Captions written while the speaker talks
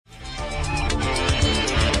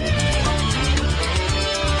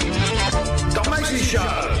show.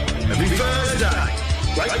 Every Thursday.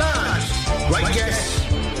 Great bands, great guests,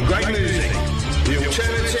 great music. The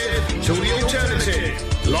alternative to the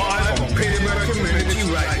alternative. Live on Peterborough Community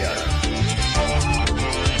Radio.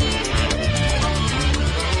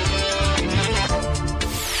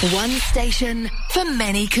 One station for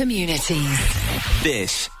many communities.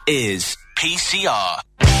 This is PCR.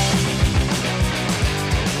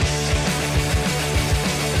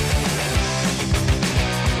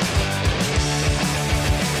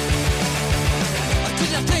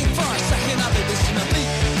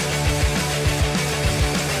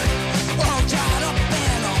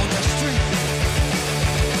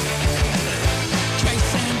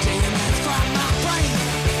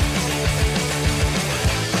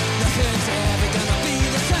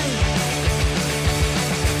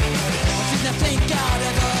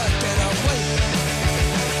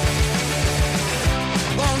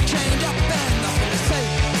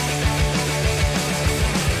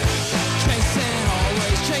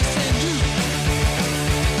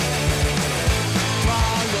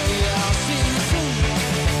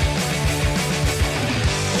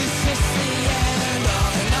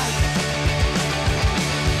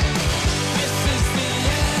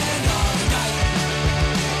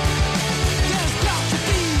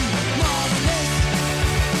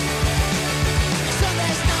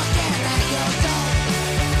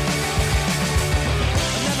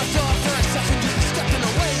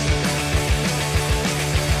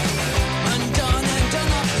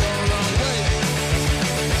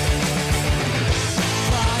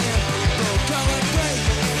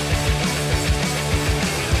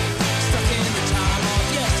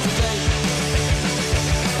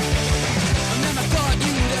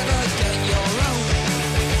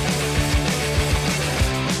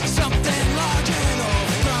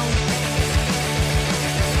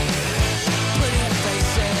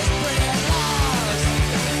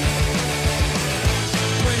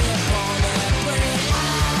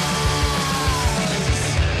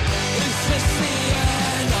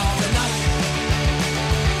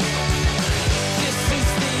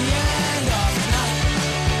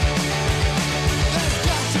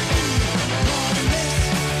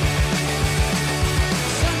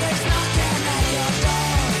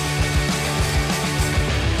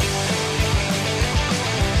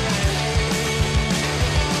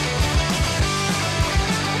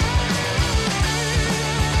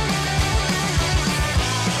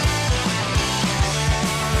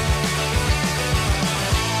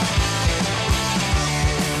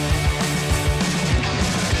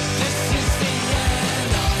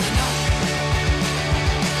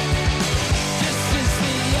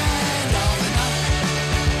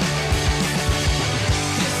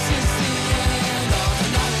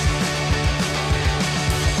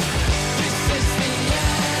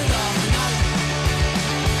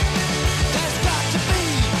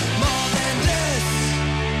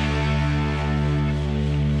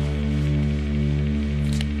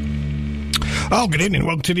 Oh, good evening.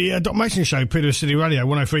 Welcome to the Docmason Show, Peter City Radio,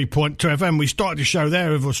 103.2 FM. We started the show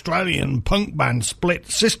there with Australian punk band Split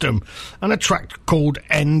System and a track called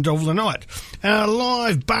End of the Night. Our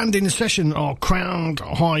live band in session are Crowned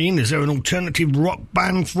Hyenas. They're an alternative rock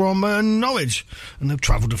band from Norwich, and they've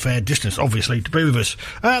travelled a fair distance, obviously, to be with us.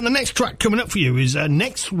 The next track coming up for you is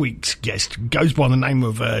next week's guest. Goes by the name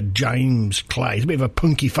of James Clay. He's a bit of a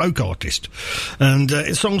punky folk artist, and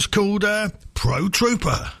his song's called Pro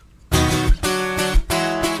Trooper.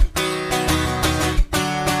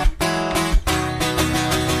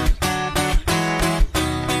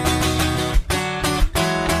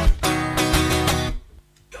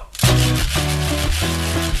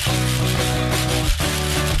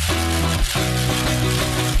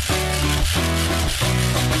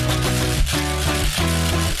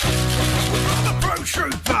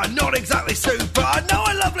 Super, I know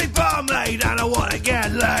a lovely barmaid and I want to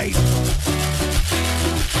get laid.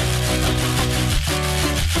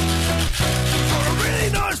 Got a really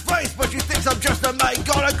nice face, but she thinks I'm just a mate.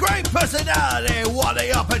 Got a great personality, what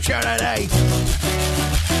the opportunity.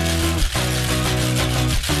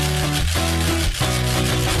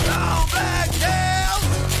 Long black tails,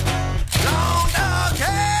 long dark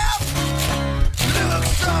hair, look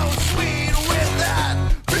so sweet with that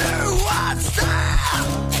blue-eyed style.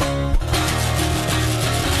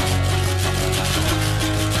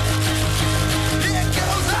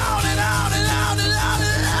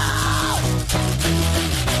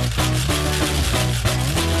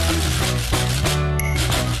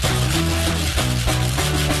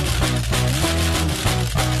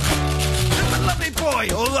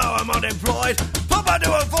 Although I'm unemployed, Papa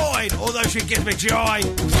to avoid, although she gives me joy.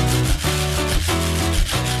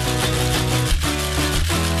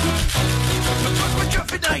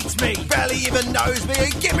 hyphenates me, barely even knows me,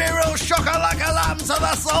 and give me a real shocker like a lamb to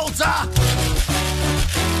the slaughter.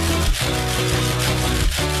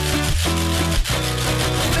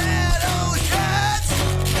 Metal shirts,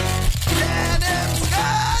 denim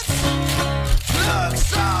skirts, look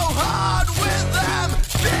so hard with them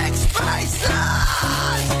big spacers.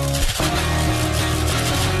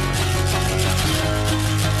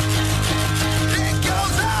 It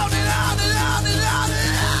goes on and on and on and on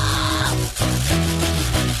and on.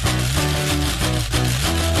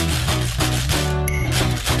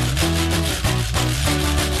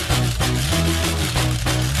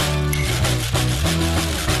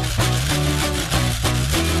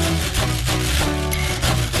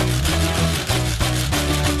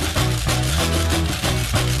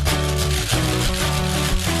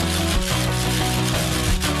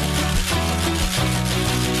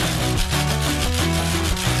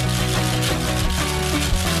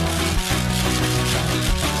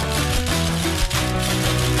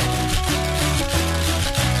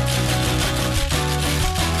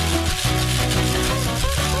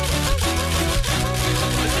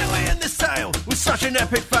 With such an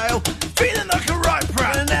epic fail, feeling like a right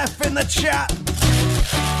prat, an F in the chat.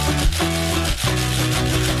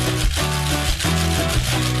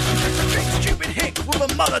 A big stupid hick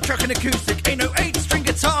with a mother trucking acoustic, ain't no 8-string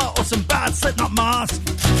guitar or some bad Slipknot mask.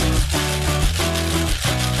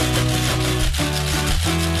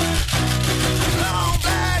 Long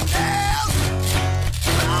black nails,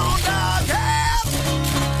 long dark hair,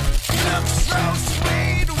 look so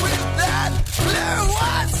sweet with that blue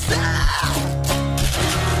one style.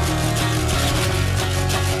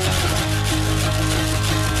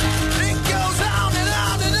 It goes on and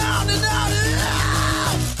on and on and on and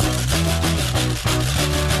on.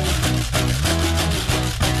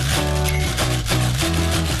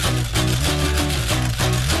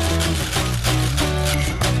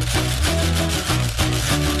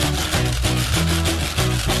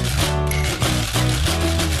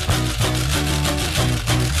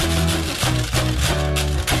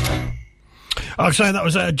 I'd say that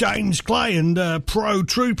was James Clay and Pro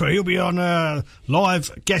Trooper. He'll be on a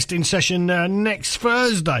live guesting session next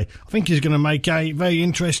Thursday. I think he's going to make a very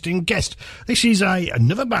interesting guest. This is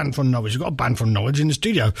another band from Norwich. We've got a band from Norwich in the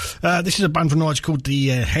studio. This is a band from Norwich called the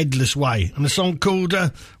Headless Way, and a song called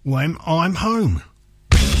When I'm Home.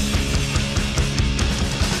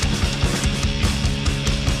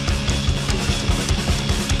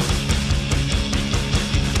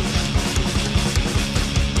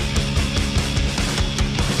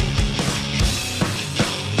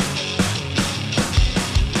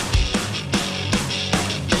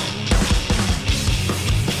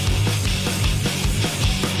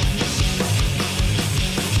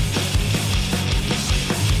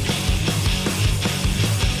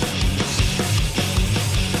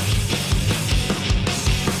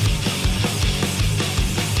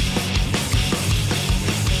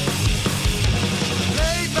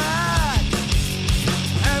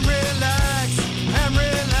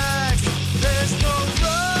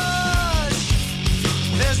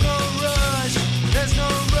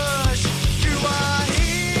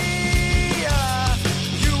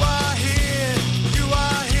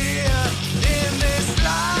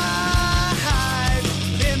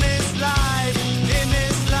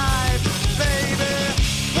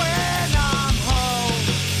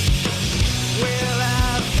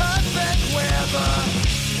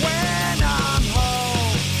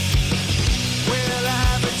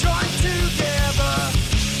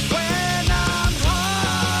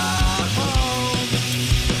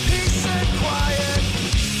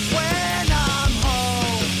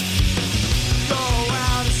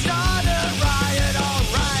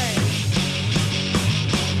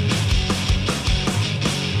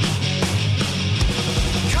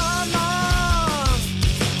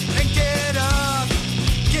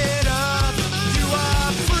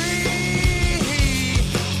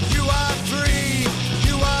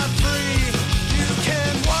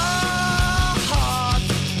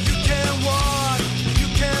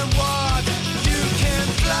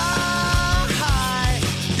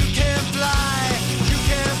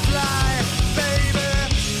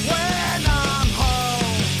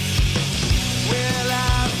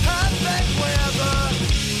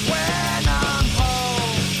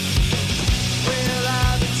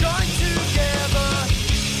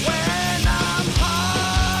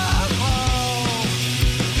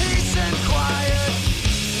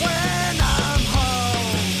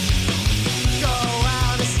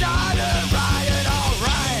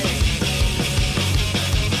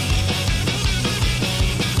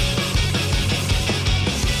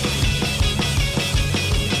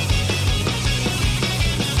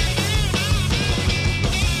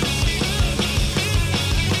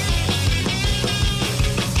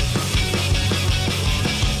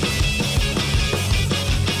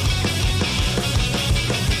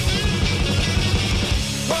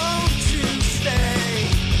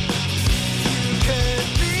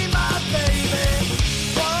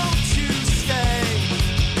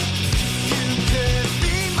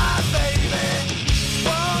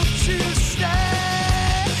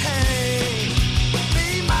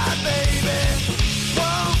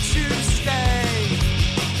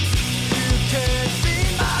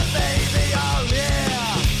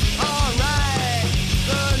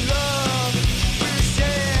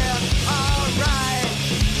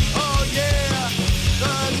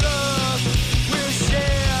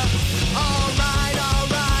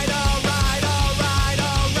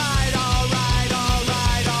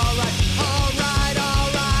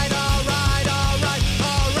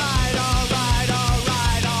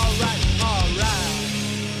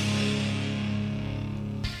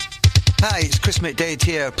 McDade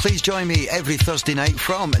here. Please join me every Thursday night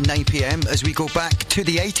from 9pm as we go back to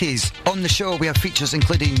the 80s. On the show we have features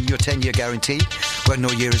including your 10-year guarantee, where no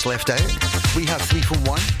year is left out. We have 3 from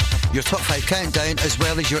 1, your top 5 countdown, as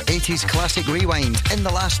well as your 80s classic rewind. In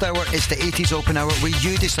the last hour is the 80s open hour where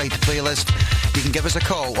you decide the playlist. You can give us a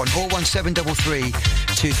call on 01733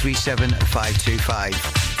 237 525.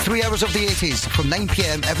 3 hours of the 80s from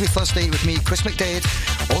 9pm every Thursday with me, Chris McDade,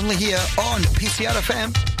 only here on PCR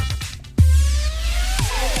FM.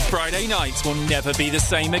 Friday nights will never be the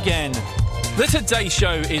same again. The Today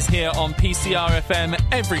Show is here on PCR FM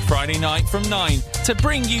every Friday night from 9 to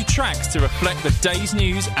bring you tracks to reflect the day's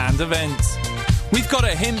news and events. We've got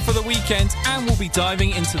a hymn for the weekend and we'll be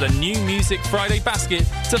diving into the New Music Friday basket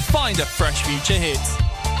to find a fresh future hit.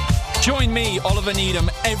 Join me, Oliver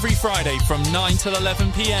Needham, every Friday from 9 till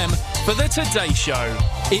 11pm for The Today Show.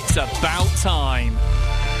 It's about time.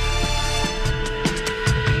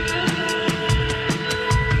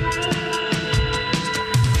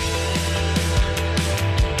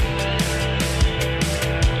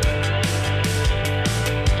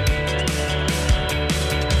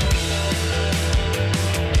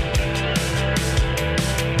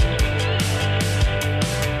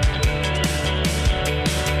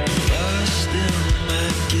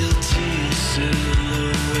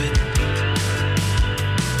 Silhouette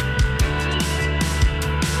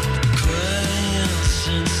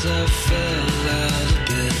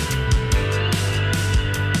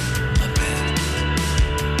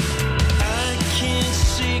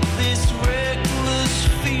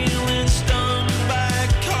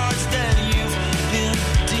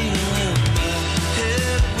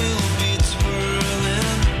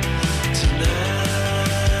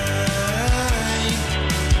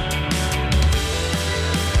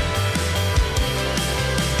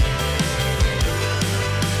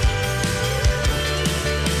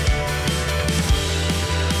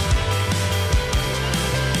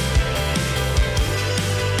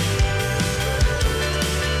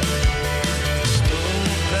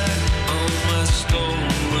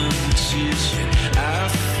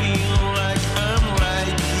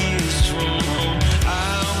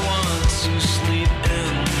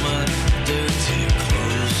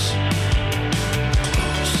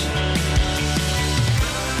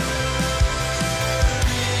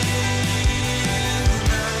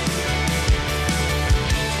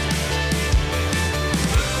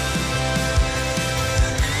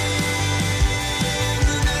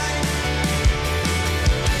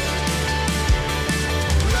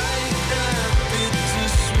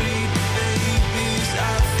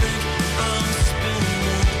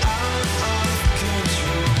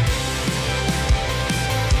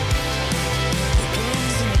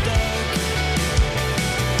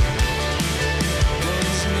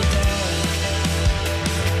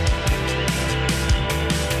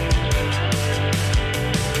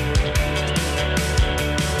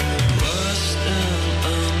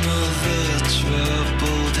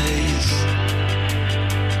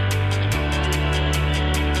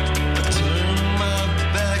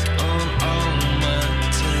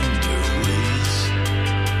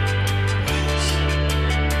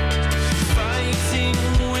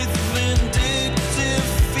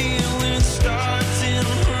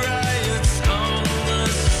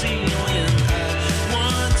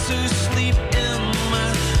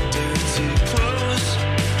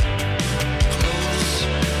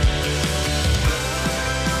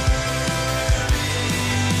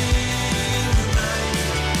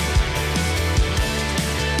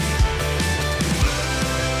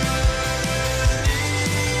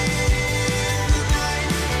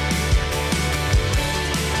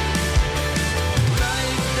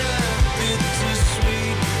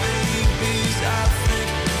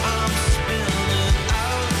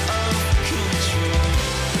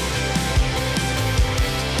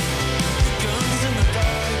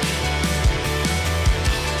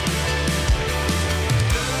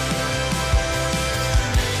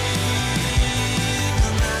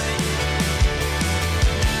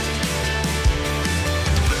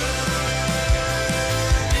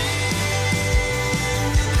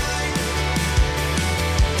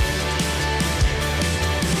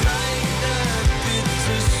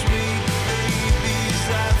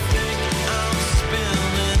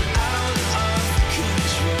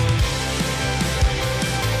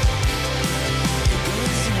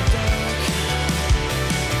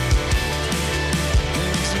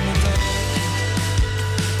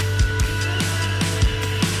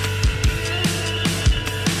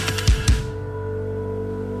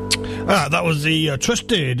That was the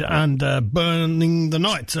Trusted and Burning the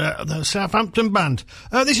Night, the Southampton band.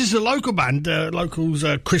 This is a local band, locals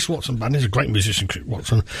Chris Watson band. He's a great musician, Chris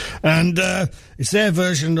Watson, and it's their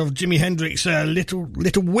version of Jimi Hendrix'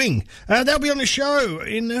 Little Wing. They'll be on the show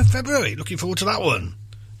in February. Looking forward to that one.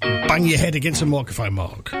 Bang your head against a microphone,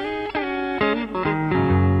 Mark.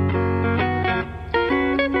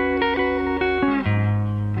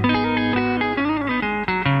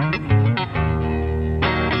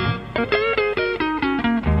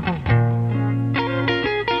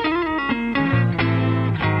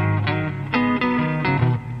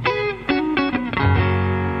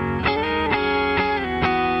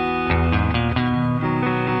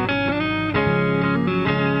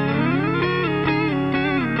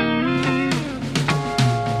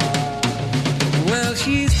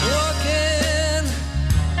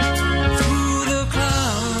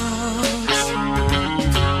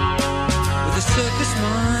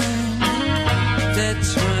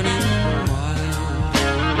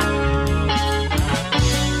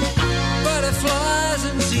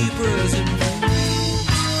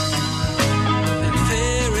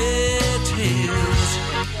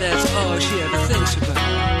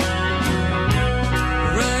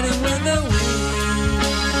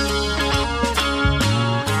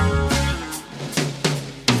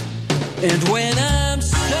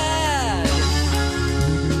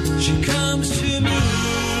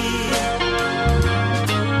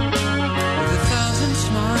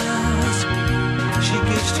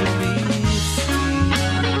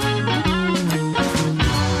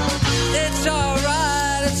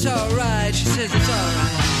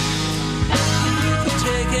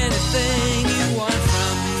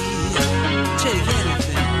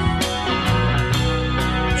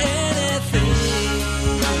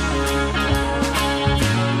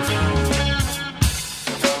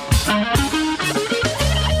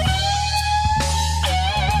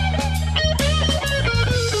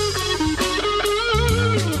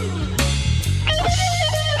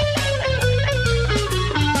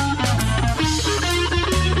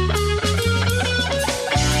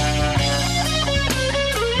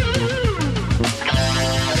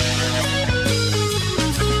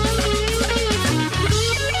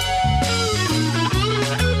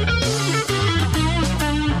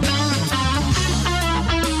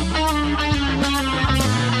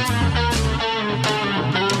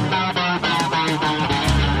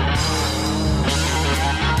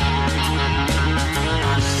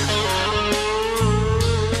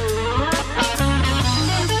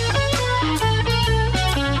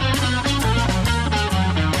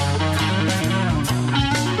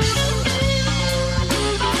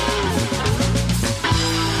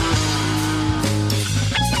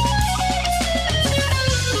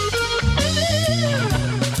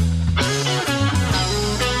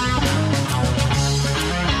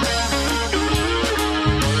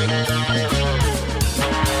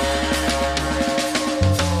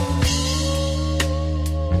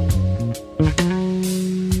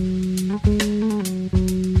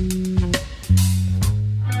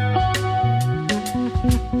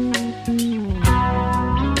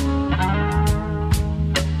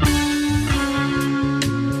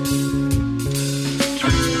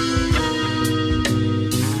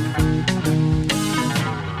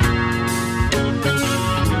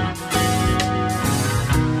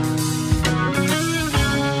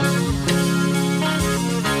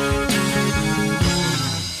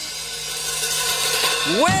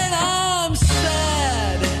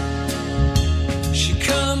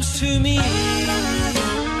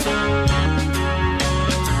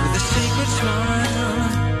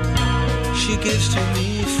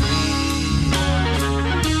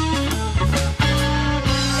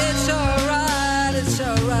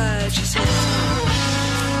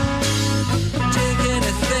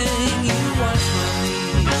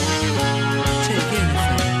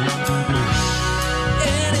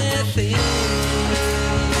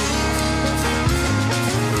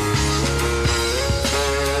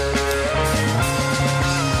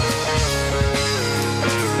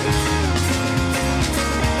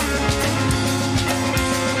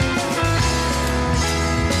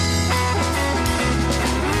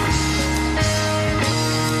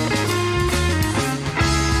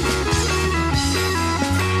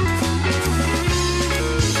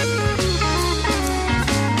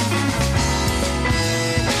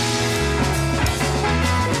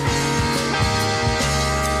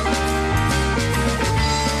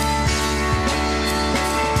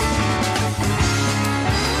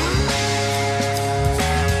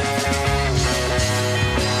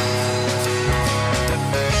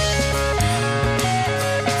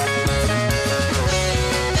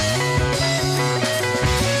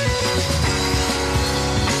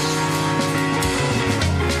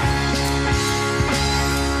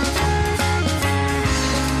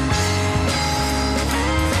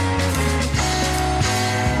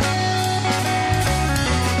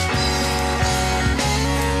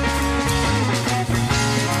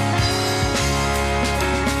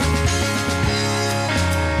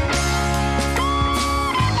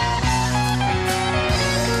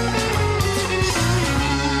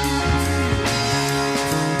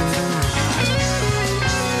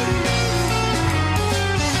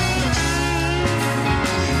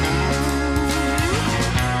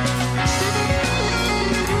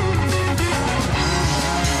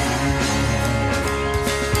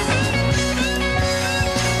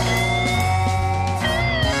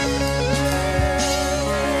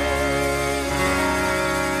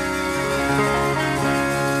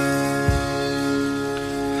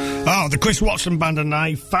 Oh, the Chris Watson Band and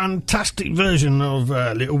a fantastic version of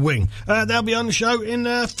Little Wing. They'll be on the show in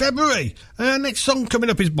February. Next song coming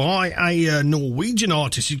up is by a Norwegian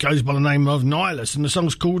artist who goes by the name of Niilas, and the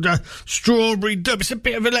song's called Strawberry Dub. It's a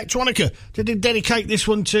bit of electronica. Did dedicate this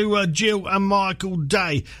one to Jill and Michael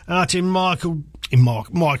Day out in Michael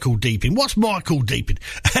Deeping. What's Michael Deeping?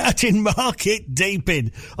 Out in Market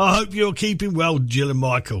Deeping. I hope you're keeping well, Jill and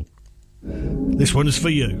Michael. This one is for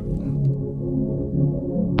you.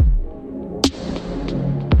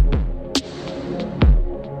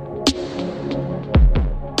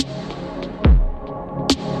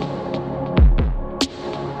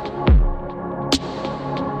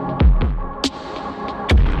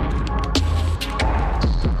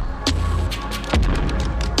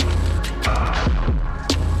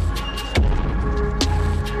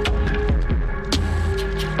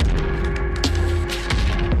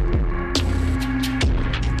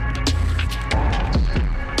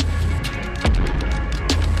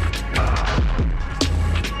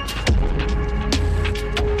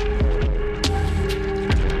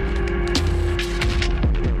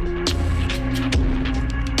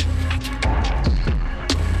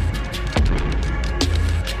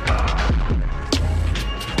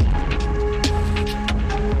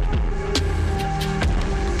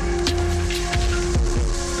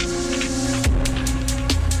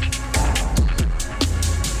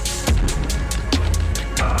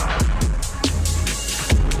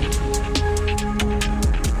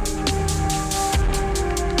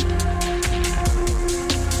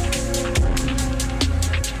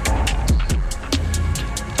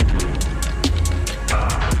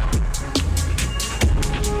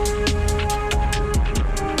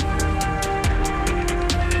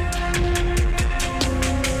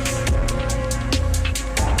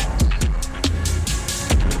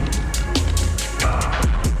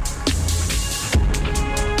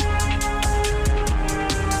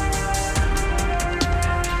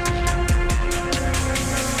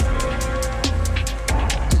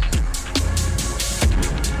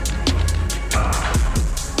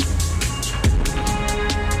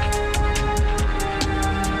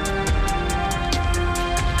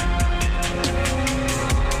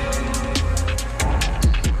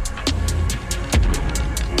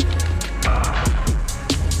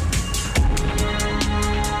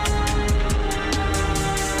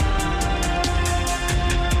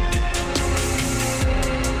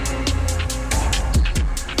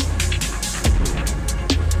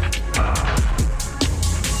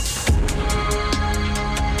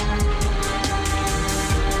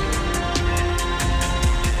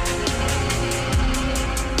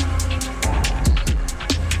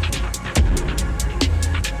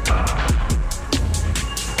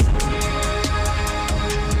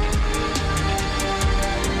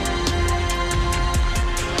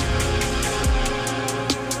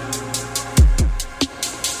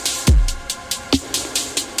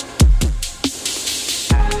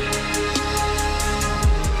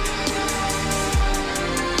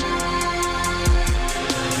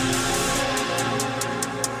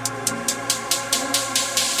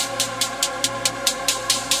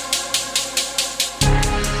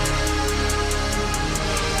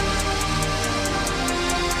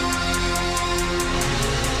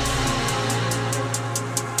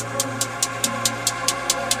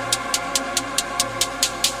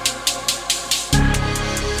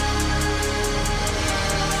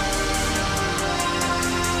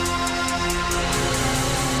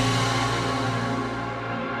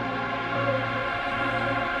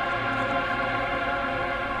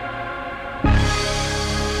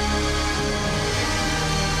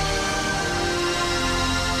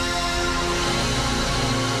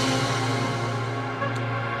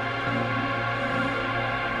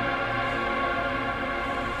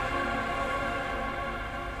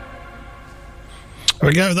 There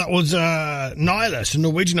we go, that was Niilas, a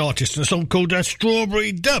Norwegian artist, and a song called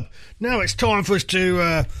Strawberry Dub. Now it's time for us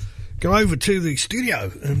to go over to the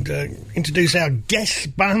studio and introduce our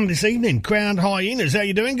guest band this evening, Crowned Hyenas. How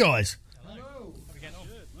you doing, guys? Hello.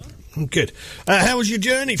 I'm good. How was your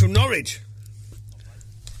journey from Norwich?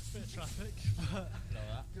 Bit of traffic, but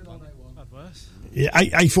good on A1. Had worse. Yeah,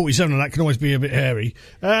 A47 and that can always be a bit hairy.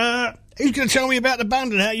 Who's going to tell me about the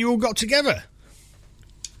band and how you all got together?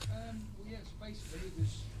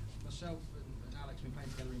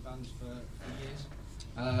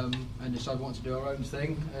 And decided we wanted to do our own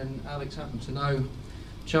thing, and Alex happened to know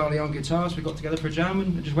Charlie on guitar, so we got together for a jam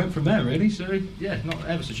and it just went from there, really. So yeah, not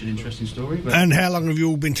ever such an interesting story. But and how long have you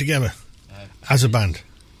all been together as a band?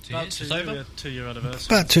 2 years. It's over. 2 year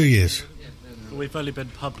anniversary. About 2 years. Yeah, We've only been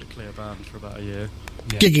publicly a band for about a year.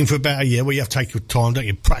 Gigging for about a year, well, you have to take your time, don't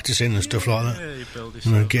you? Practising and stuff like that. Yeah, you build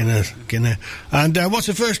yourself. Getting there. And what's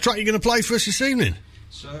the first track you're going to play for us this evening?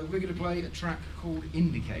 So we're going to play a track called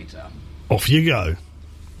Indicator. Off you go.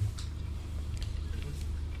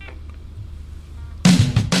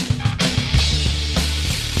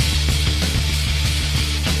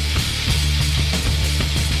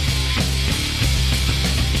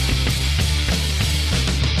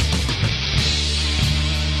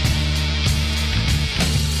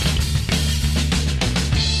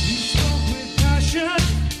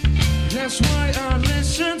 That's why I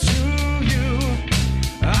listen to you.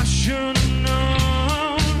 I should have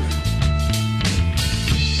known.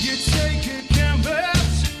 You take a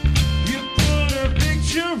canvas, you put a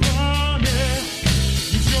picture on it.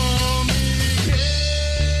 You draw me in.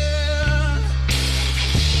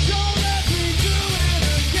 Don't let me do it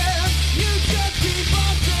again. You just keep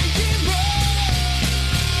on taking more.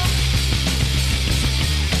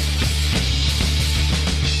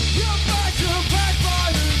 You're back to back by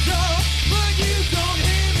the door. But you don't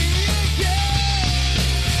hear me again.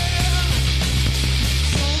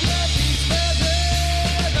 So let me spell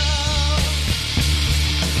it out.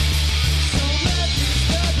 So let me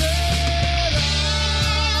spell it out.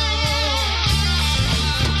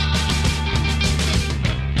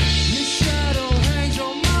 Your shadow hangs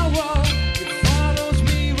on my wall. It follows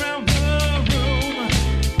me round the room.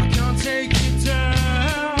 I can't take it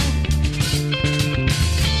down.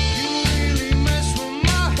 You really mess with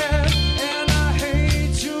my head. And I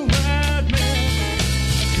hate to admit,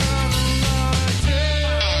 I kinda liked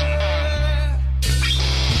it.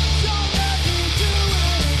 Don't let me do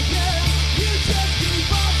it again. You just keep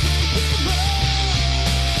on taking more.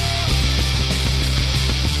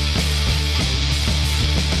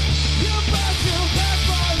 You're back to back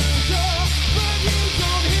by the door, but you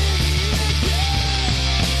don't hear me again.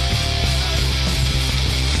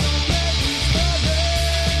 So let me spell it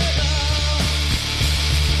out.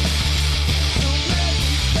 So let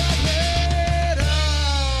me spell it out.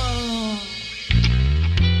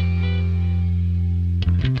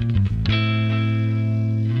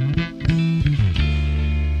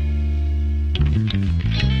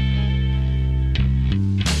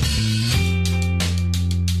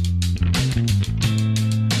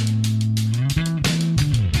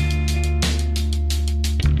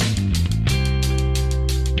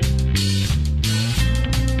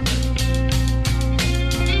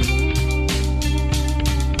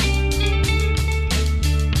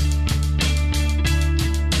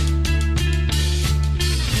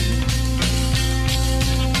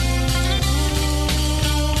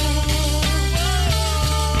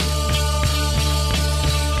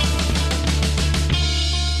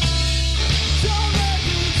 Don't let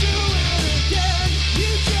me do it again. You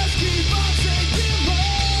just keep on taking more.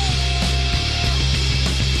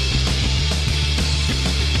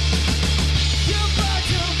 You're back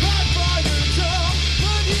to back by the door,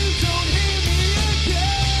 but you don't hear me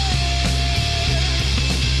again.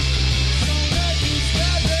 So let me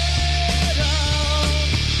spell it out.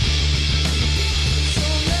 So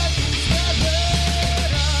let me spell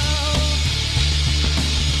it out.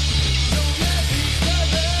 So let me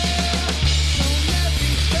spell it. So let me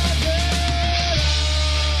spell it out.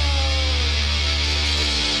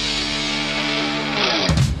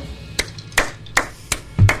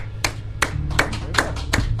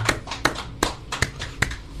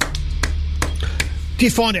 Do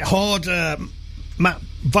you find it hard, Matt,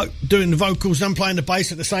 doing the vocals and playing the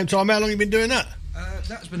bass at the same time? How long have you been doing that?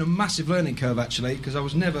 That's been a massive learning curve, actually, because I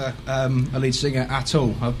was never a lead singer at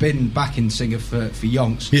all. I've been backing singer for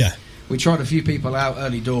yonks. Yeah. We tried a few people out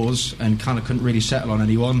early doors and kind of couldn't really settle on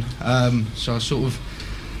anyone. So I sort of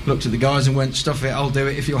looked at the guys and went, stuff it, I'll do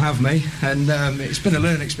it if you'll have me. And it's been a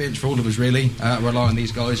learning experience for all of us, really. I rely on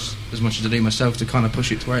these guys as much as I do myself to kind of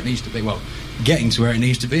push it to where it needs to be. Well, getting to where it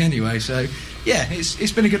needs to be anyway. So, yeah,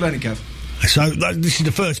 it's been a good learning curve. So this is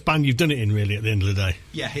the first band you've done it in, really, at the end of the day?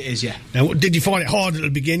 Yeah, it is, yeah. Now, did you find it hard at the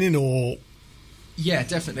beginning, or...? Yeah,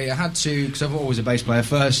 definitely. I had to, because I'm always a bass player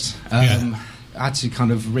first. I had to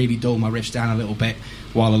kind of really dull my riffs down a little bit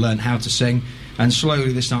while I learned how to sing. And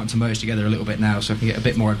slowly they're starting to merge together a little bit now, so I can get a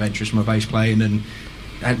bit more adventurous from my bass playing and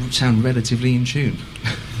sound relatively in tune.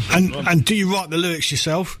 And do you write the lyrics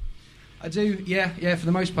yourself? I do, yeah, for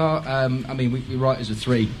the most part. I mean, we write as a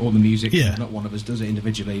three, all the music. Yeah. Not one of us does it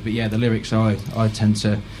individually, but yeah, the lyrics I tend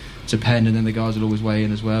to pen, and then the guys will always weigh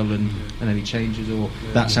in as well, and any changes, or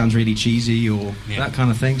that sounds really cheesy, or that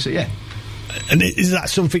kind of thing, so yeah. And is that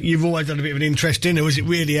something you've always had a bit of an interest in, or is it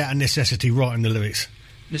really out of necessity writing the lyrics?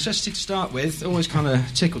 Necessity to start with, always kind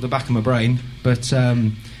of tickled the back of my brain, but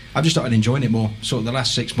I've just started enjoying it more. Sort of the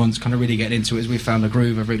last 6 months, kind of really getting into it as we found a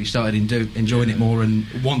groove. I've really started enjoying it more and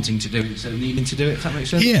wanting to do it instead of needing to do it. If that makes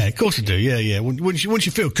sense. Yeah, of course I do. Yeah, yeah. Once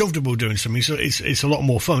you feel comfortable doing something, so it's a lot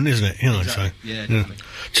more fun, isn't it? You know, Exactly. so Yeah,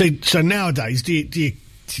 definitely. So nowadays, do you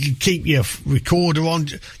keep your recorder on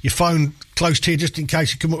your phone close to you just in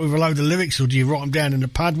case you come up with a load of lyrics, or do you write them down in a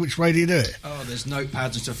pad? Which way do you do it? Oh, there's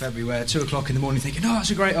notepads and stuff everywhere. 2 o'clock in the morning, thinking, "Oh, that's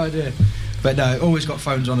a great idea." But no, always got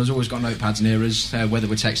phones on us. Always got notepads near us, whether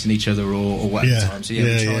we're texting each other or whatever time. So we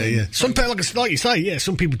try and- Some people, like you say,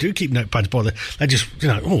 some people do keep notepads by they just,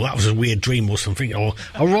 that was a weird dream or something, or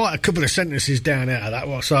I'll write a couple of sentences down out of that.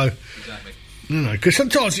 Exactly. Because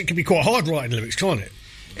sometimes it can be quite hard writing lyrics, can't it?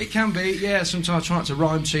 It can be, yeah. Sometimes I try not to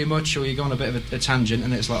rhyme too much, or you go on a bit of a tangent,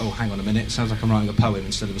 and it's like, oh, hang on a minute, it sounds like I'm writing a poem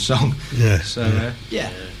instead of a song. Yeah. So, no,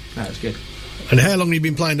 it's good. And how long have you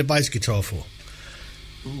been playing the bass guitar for?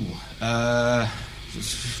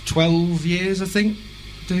 12 years, I think,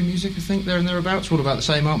 doing music, I think, there and thereabouts. We're all about the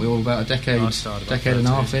same, aren't we? All about a decade I started about and a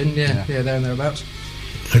 13. half in, yeah, there and thereabouts.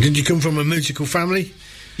 And did you come from a musical family?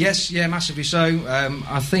 Yes, yeah, massively so.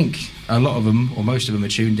 I think a lot of them, or most of them, are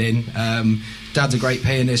tuned in. Dad's a great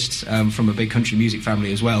pianist from a big country music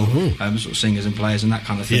family as well, sort of singers and players and that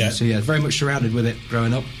kind of thing. Yeah. So yeah, very much surrounded with it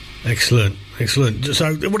growing up. Excellent.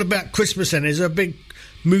 So what about Christmas then? Is there a big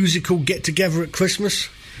musical get-together at Christmas?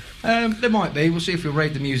 There might be. We'll see if we'll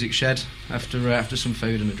raid the music shed after some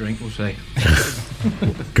food and a drink. We'll see.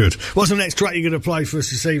 Good. What's the next track you're going to play for us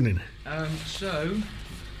this evening? A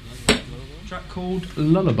track called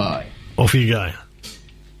Lullaby. Off you go.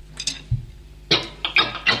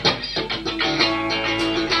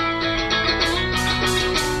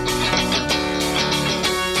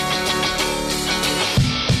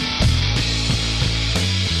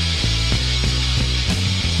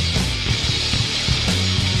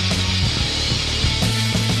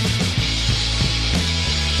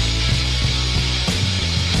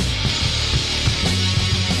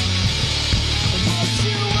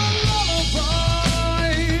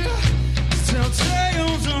 Tell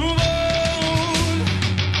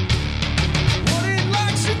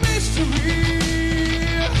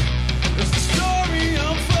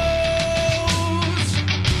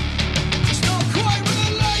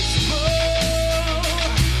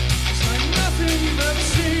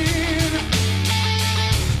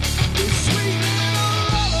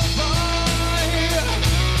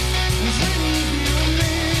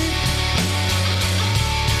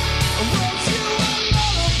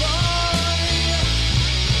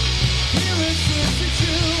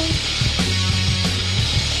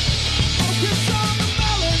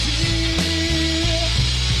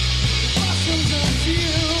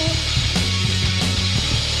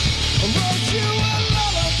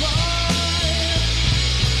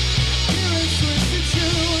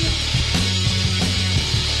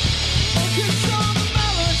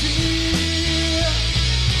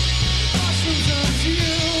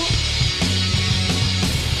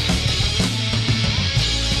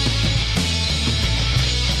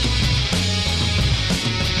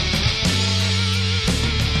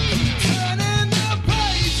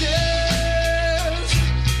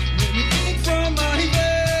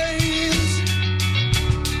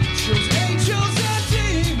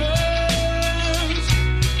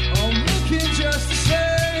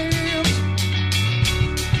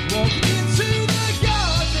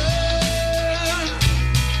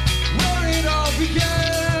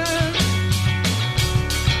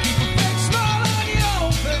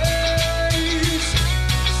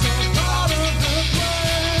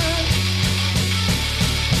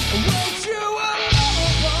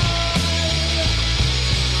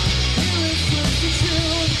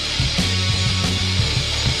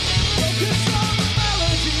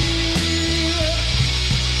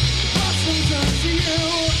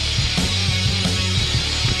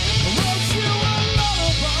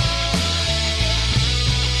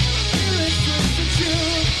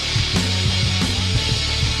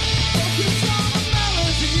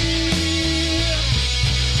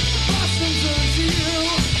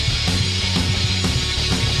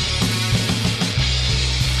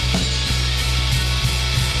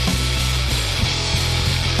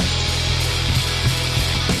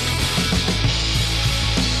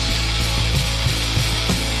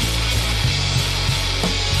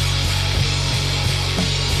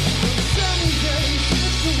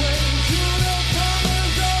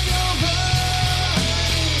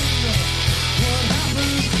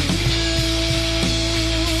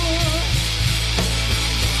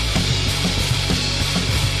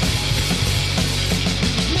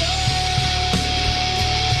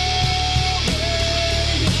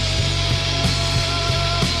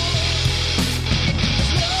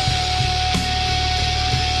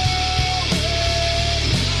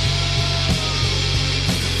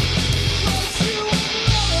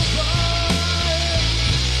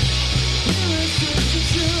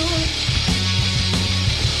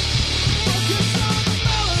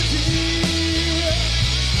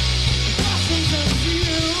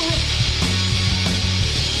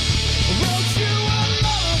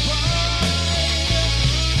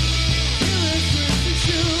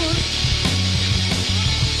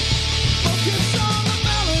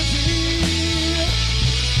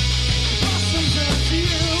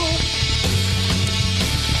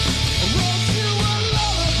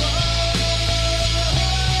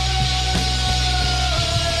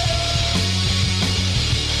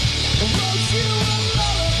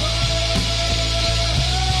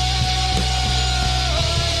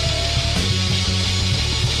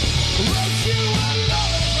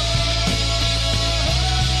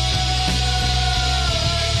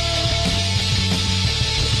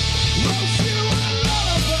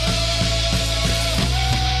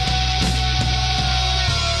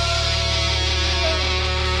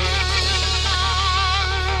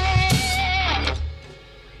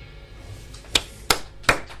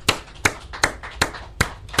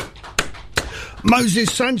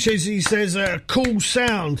Moses Sanchez, he says, cool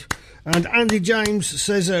sound. And Andy James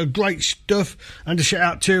says, great stuff. And a shout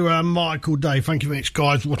out to Michael Day. Thank you very much,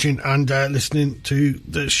 guys, watching and listening to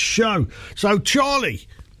the show. So, Charlie,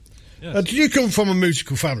 Yes. did you come from a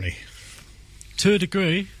musical family? To a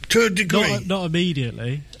degree. To a degree? Not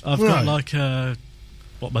immediately. I've Right. got like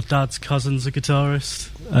my dad's cousin's a guitarist.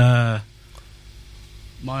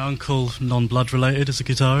 My uncle, non-blood related, is a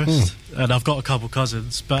guitarist. And I've got a couple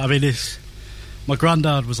cousins. But I mean, my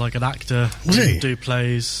granddad was like an actor. Was he? Do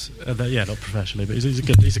plays. And not professionally, but he's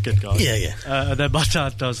a good guy. Yeah. And then my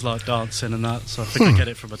dad does like dancing and that, so I think I get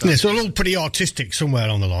it from my dad. Yeah, so all pretty artistic somewhere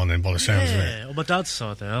along the line then, by the sounds of it. Yeah, on my dad's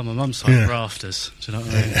side there, on my mum's side, rafters. Do you know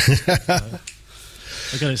what I mean?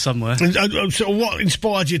 I get it somewhere. And, so what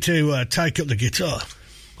inspired you to take up the guitar?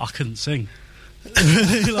 I couldn't sing.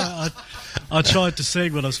 I tried to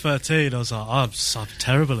sing when I was 13. I was like, I'm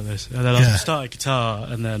terrible at this. And then I started guitar,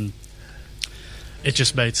 and then it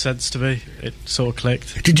just made sense to me. It sort of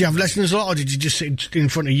clicked. Did you have lessons a lot, or did you just sit in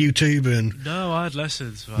front of YouTube and... No, I had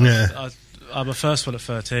lessons. Yeah. I my first one at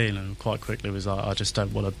 13, and quite quickly was like, I just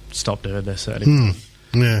don't want to stop doing this at any point.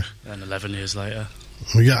 Yeah. And 11 years later.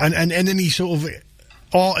 Yeah, and any sort of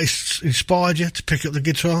artists inspired you to pick up the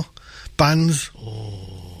guitar? Bands?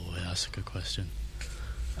 Oh, yeah, that's a good question.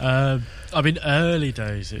 I mean, early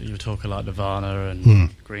days, you were talking like Nirvana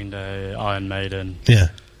and Green Day, Iron Maiden. Yeah.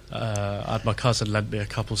 I had my cousin lent me a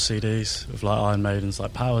couple CDs of like Iron Maiden's,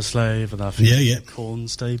 like Power Slave, and I think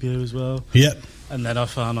Korn's debut as well. Yep. And then I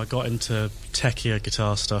found I got into techier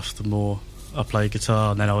guitar stuff the more I played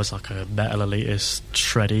guitar, and then I was like a metal elitist,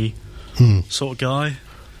 shreddy sort of guy.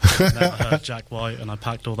 And then I heard Jack White, and I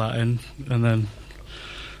packed all that in, and then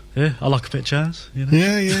I like a bit of jazz. You know?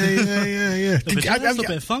 Yeah. Did you bit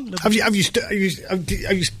of funk.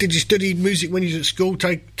 Did you study music when you was at school?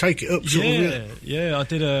 Take it up. Sort of, yeah. I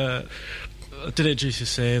did it at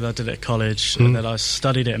GCSE, and I did it at college, and then I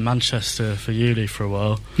studied it in Manchester for uni for a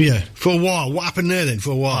while. Yeah, for a while. What happened there then?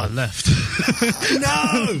 For a while, I left.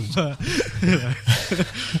 No.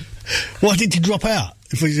 Why did you drop out?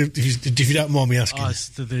 If you don't mind me asking.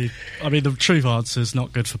 I mean, the truth answer is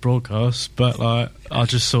not good for broadcast, but like I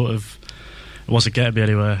just sort of it wasn't getting me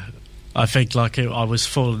anywhere. I think like I was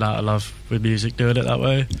falling out of love with music doing it that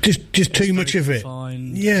way. Just too much of it.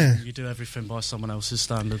 Fine. Yeah. You do everything by someone else's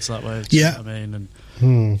standards that way. Yeah. You know what I mean, and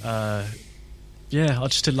I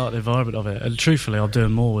just didn't like the environment of it. And truthfully, I'm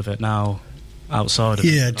doing more with it now outside of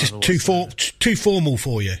it. Yeah, just too formal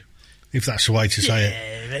for you, if that's the way to say it.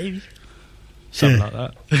 Yeah, maybe. Something like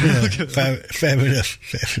that. Yeah, fair enough.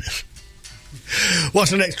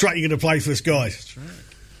 What's the next track you're going to play for us, guys?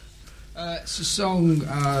 It's a song, one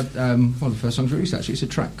of the first songs released actually. It's a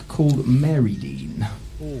track called Mary Dean.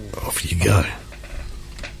 Off you go.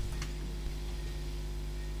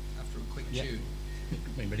 After a quick tune.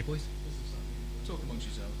 Are you ready, boys? Talk amongst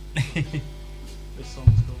yourselves. This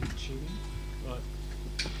song's called Tuning. Right.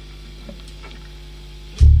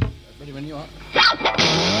 Ready when you are.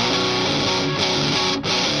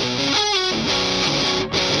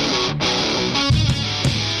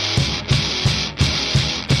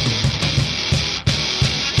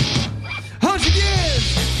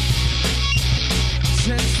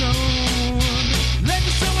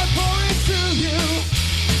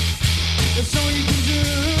 That's all you can do.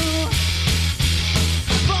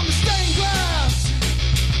 From the stained glass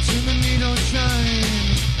to the needle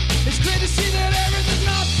shine, it's clear to see that everything's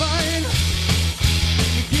not fine.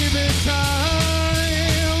 You give it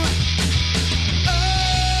time under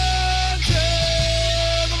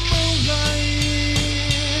the moonlight.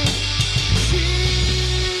 She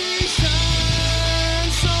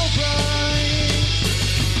shines so bright.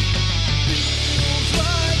 Feels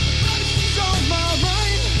like she's on my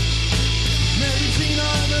mind. Medicine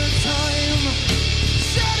all the time.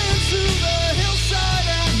 Set into the hillside,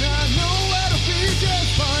 and I know it'll be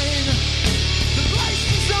just fine. The place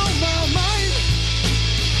is on my mind.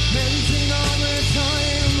 Medicine all the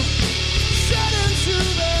time. Set into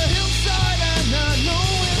the hillside, and I know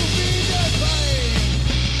it'll be just fine.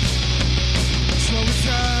 Slow it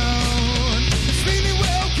down. This feeling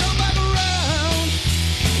will come back around.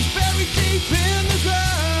 It's buried deep in the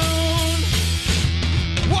ground.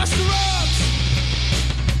 Watch the rocks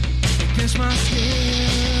against my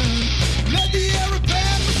skin. Let the air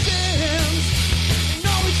repair my sins. I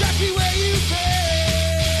know exactly where you've been.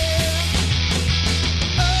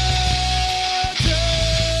 Under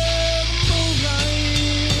the moonlight,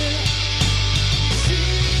 she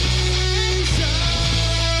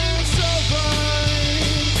shines so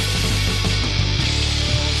bright.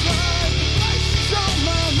 Feels like the place is on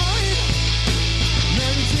my mind.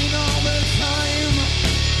 Meditating all the time.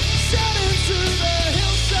 Set into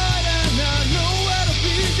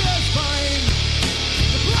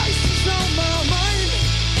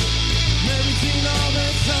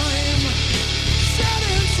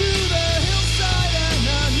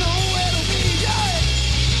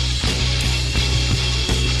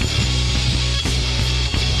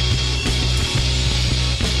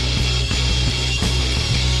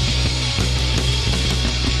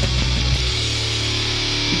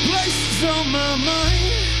my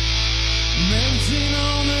mind, melting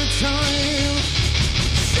all the time.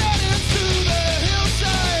 Setting through the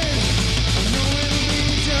hillside, I know it'll be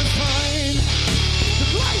just fine. The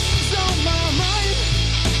place is on my mind,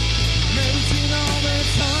 melting all the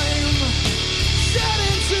time.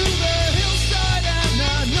 Setting through the hillside, and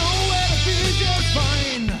I know it'll be just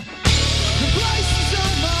fine. The place is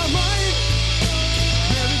on my mind,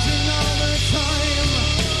 melting all the time.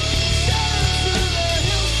 Setting through the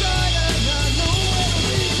hillside, and I know it'll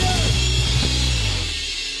be just.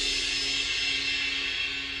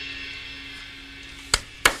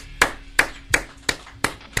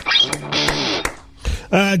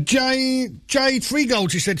 Jay 3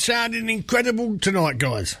 goals, he said, sounding incredible tonight,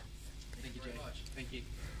 guys. Thank you very much. Thank you.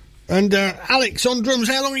 And Alex on drums,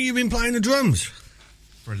 how long have you been playing the drums?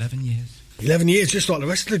 For 11 years. 11 years, just like the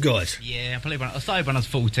rest of the guys. Yeah, I started when I was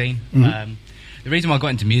 14. Mhm. The reason why I got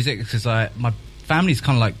into music is because my family's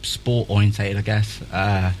kind of like sport orientated, I guess.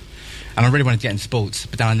 And I really wanted to get into sports,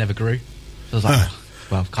 but then I never grew. So I was like,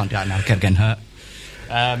 well, can't do that now, I kept getting hurt.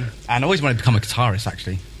 And I always wanted to become a guitarist,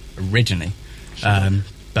 actually, originally.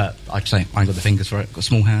 But I just ain't got the fingers for it, got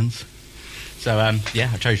small hands. So, yeah,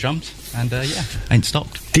 I chose drums, and yeah, ain't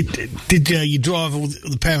stopped. Did you drive all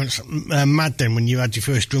the parents mad then when you had your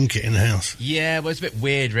first drum kit in the house? Yeah, well, it's a bit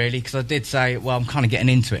weird, really, because I did say, well, I'm kind of getting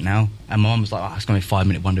into it now. And my mum was like, oh, it's going to be a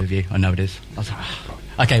 5-minute wonder with you. I know it is. I was like, oh.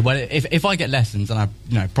 Okay, well, if I get lessons and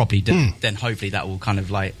I properly do, then hopefully that will kind of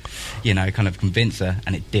like, kind of convince her.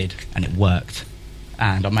 And it did, and it worked.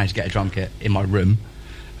 And I managed to get a drum kit in my room.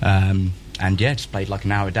 And yeah, just played like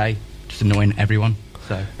an hour a day, just annoying everyone.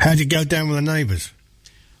 So, how'd you go down with the neighbours?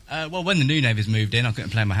 Well, when the new neighbours moved in, I couldn't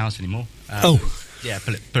play in my house anymore. Yeah,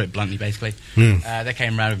 put it bluntly, basically. They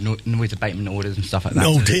came around with noise abatement orders and stuff like that.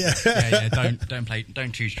 Oh so, dear!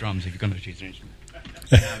 Don't choose drums if you're going to choose an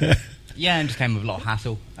instrument. Yeah, and just came with a lot of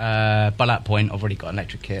hassle. By that point, I've already got an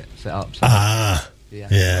electric kit set up. So,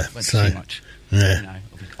 yeah. Went So, too much, yeah.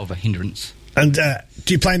 Of a hindrance. And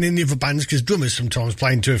do you play in any other bands? Because drummers sometimes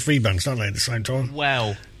play in 2 or 3 bands, don't they, at the same time?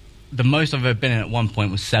 Well, the most I've ever been in at one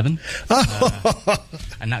point was 7.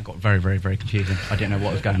 And that got very, very, very confusing. I didn't know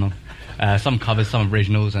what was going on. Some covers, some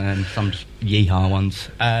originals, and then some just yeehaw ones.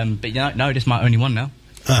 But no, this is my only one now.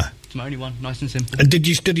 It's my only one, nice and simple. And did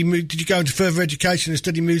you did you go into further education and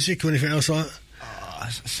study music or anything else like that?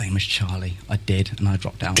 Same as Charlie. I did, and I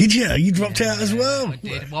dropped out. Did you? You dropped out as well? I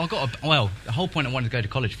did. Well, the whole point I wanted to go to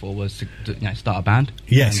college for was to start a band.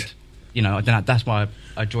 Yes. And, that's why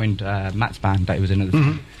I joined Matt's band that he was in at the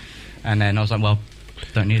time. And then I was like, well,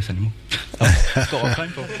 don't need us anymore. That's what I'm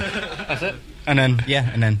playing for. That's it. And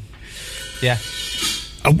then, yeah.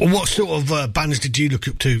 What sort of bands did you look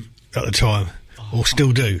up to at the time, or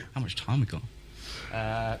still do? How much time we got?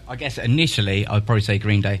 I guess initially I would probably say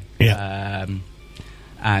Green Day. Yeah.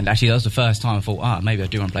 And actually that was the first time I thought, maybe I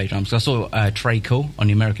do want to play drums. So I saw Trey Cool on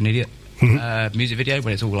the American Idiot music video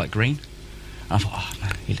when it's all like green. And I thought,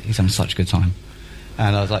 man, he's having such a good time.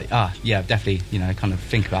 And I was like, yeah, definitely, kind of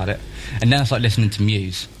think about it. And then I started listening to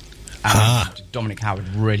Muse. And Dominic Howard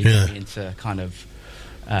really got me into kind of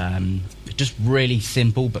just really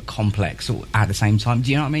simple but complex all at the same time.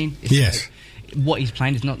 Do you know what I mean? It's yes. Like, what he's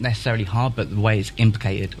playing is not necessarily hard, but the way it's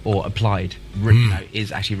implicated or applied really,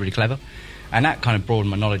 is actually really clever. And that kind of broadened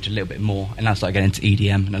my knowledge a little bit more. And I started getting into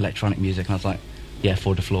EDM and electronic music. And I was like, yeah,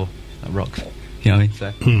 4 to floor, that rocks. You know what I mean?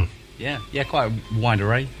 So, yeah, quite a wide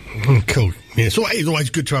array. Cool. Yeah, so it's always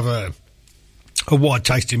good to have a wide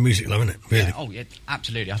taste in music, though, isn't it? Really? Yeah,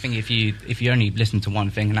 absolutely. I think if you only listen to one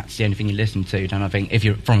thing and that's the only thing you listen to, then I think if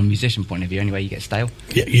you're from a musician point of view, anyway, you get stale.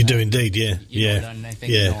 Yeah, you do indeed. Yeah, you're not learning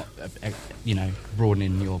anything, you're not,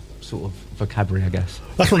 broadening your sort of vocabulary, I guess.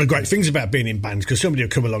 That's one of the great things about being in bands, because somebody will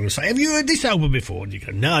come along and say, "Have you heard this album before?" And you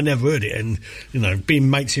go, "No, I never heard it." And being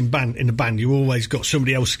mates in the band, you always got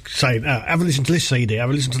somebody else saying, "Have a listen to this CD, have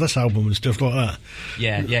a listen to this album," and stuff like that.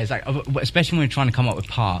 Yeah, exactly. Especially when we're trying to come up with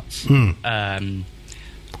parts.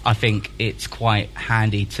 I think it's quite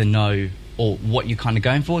handy to know or what you're kind of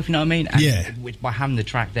going for, if you know what I mean. And by having the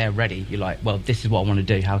track there ready, you're like, well, this is what I want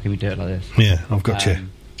to do. How can we do it like this? Yeah, I've got you.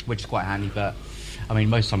 Which is quite handy, but I mean,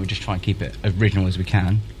 most of the time we just try and keep it original as we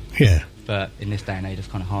can. Yeah. But in this day and age, it's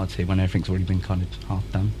kind of hard to when everything's already been kind of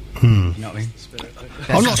half done. You know what I mean?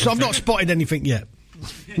 I've not spotted anything yet.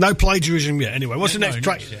 No plagiarism yet. Anyway, what's the next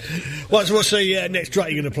track? What's the next track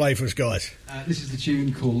you're going to play for us, guys? This is the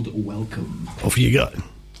tune called Welcome. Off you go.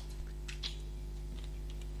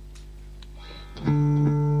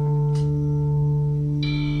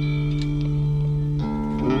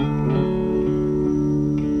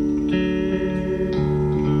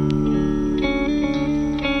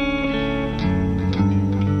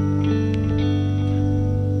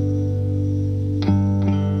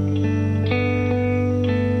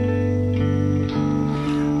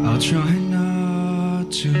 try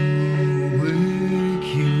not to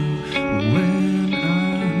wake you when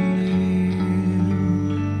I'm near,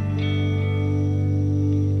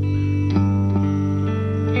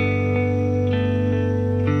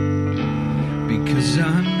 because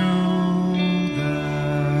I know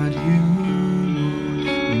that you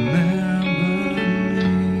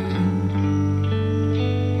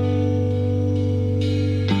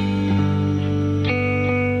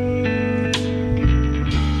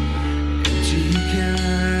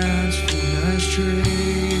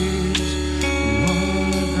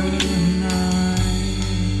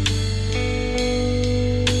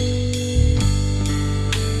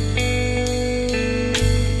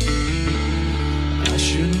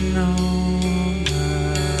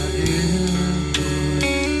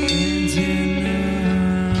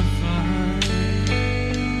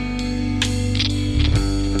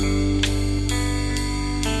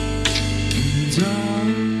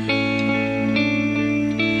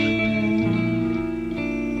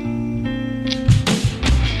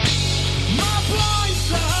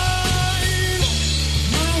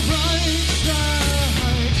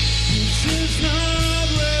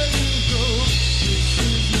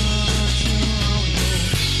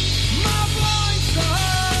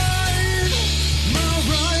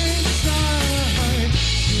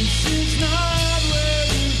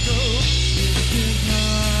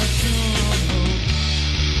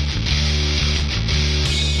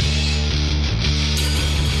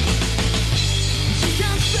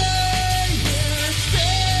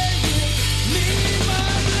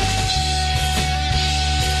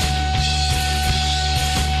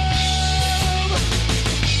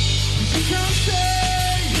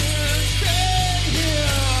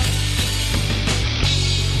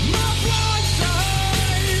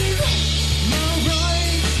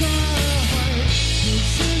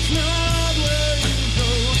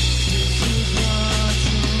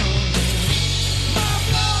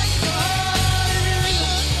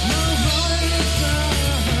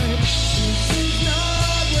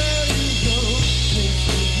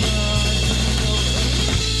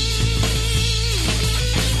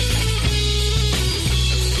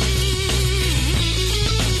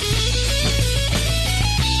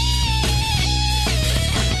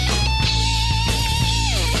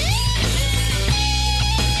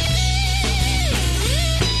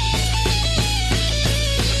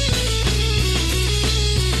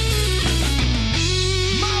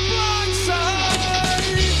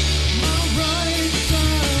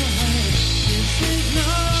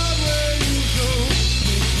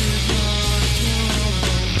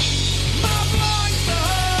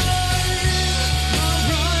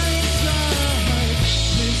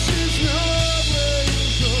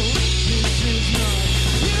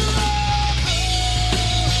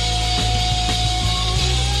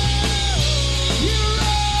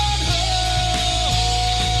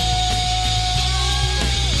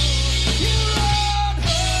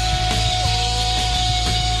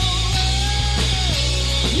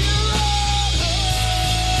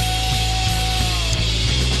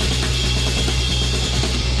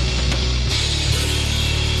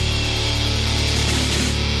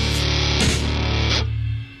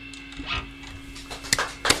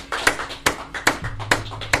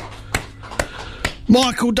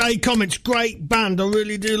Michael Day comments, great band, I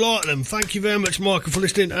really do like them. Thank you very much, Michael, for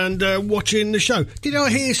listening and watching the show. Did I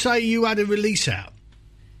hear say you had a release out?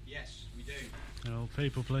 Yes, we do. Oh,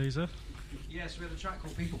 People Pleaser. Yes, we had a track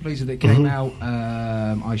called People Pleaser that came out,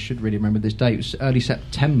 I should really remember this date, it was early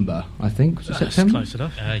September, I think. Was it September? Close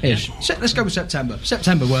enough. Ish. Let's go with September.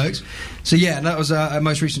 September works. So yeah, that was our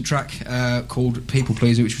most recent track called People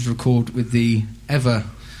Pleaser, which was recorded with the ever...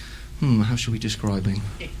 how should we describe him?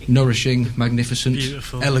 Nourishing, magnificent,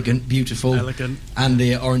 beautiful. Elegant,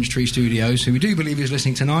 Andy at Orange Tree Studios, who we do believe is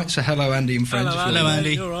listening tonight. So hello, Andy and friends. Hello,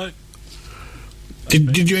 Andy. All right.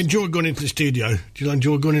 Did you enjoy going into the studio? Did you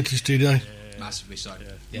enjoy going into the studio? Massively so.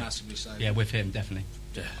 Yeah. Massively so. Yeah, with him, definitely.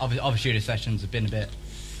 Yeah. Other studio sessions have been a bit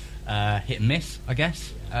hit and miss, I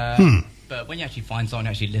guess. But when you actually find someone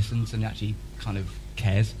who actually listens and actually kind of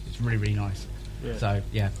cares, it's really, really nice. Yeah. So,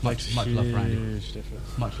 yeah, much love for Andy.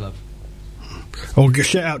 Much love. I'll give a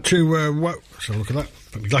shout out to so look at that,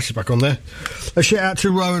 put my glasses back on there. A shout out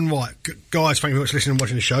to Rowan White. Guys, thank you very much for listening and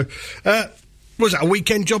watching the show. Was that a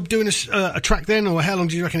weekend job doing a track then, or how long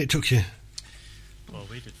do you reckon it took you? Well,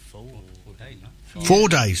 we did 4 days, no? 4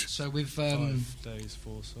 days. So we've 5 days,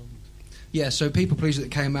 4 songs. Yeah, so People Pleaser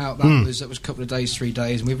that came out, that was a couple of days, 3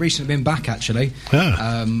 days, and we've recently been back actually,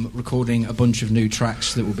 recording a bunch of new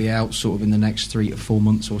tracks that will be out sort of in the next 3 to 4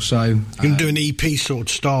 months or so. You can do an EP sort of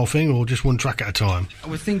style thing, or just one track at a time?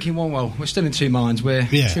 We're thinking, well, we're still in two minds. We're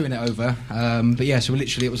chewing it over, but yeah. So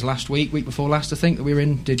literally, it was last week before last, I think, that we were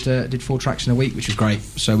in. Did 4 tracks in a week, which was great.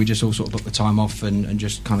 So we just all sort of booked the time off and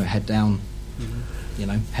just kind of head down,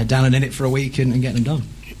 head down and in it for a week and get them done.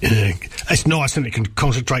 Yeah. It's nice, and it can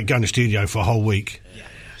concentrate going to the studio for a whole week. Yeah,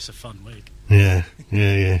 it's a fun week. Yeah.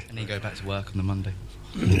 And then go back to work on the Monday.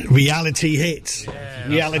 Reality hits,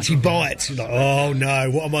 reality bites. You're like, oh no,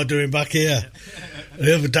 what am I doing back here?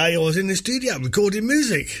 The other day I was in the studio recording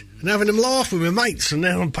music and having them laugh with my mates, and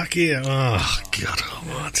now I'm back here. Oh God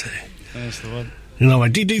almighty. That's the one. You know,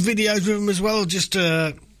 do you do videos with them as well, or just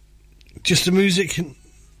the music?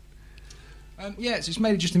 Yeah, it's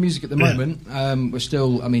mainly just the music at the moment. We're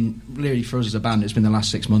still, I mean, really for us as a band, it's been the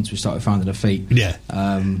last 6 months we started finding our feet. Yeah.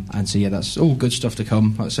 And so, yeah, that's all good stuff to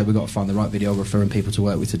come. Like I said, we've got to find the right videographer and people to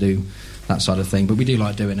work with to do that side of thing. But we do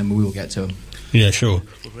like doing them, and we will get to them. Yeah, sure.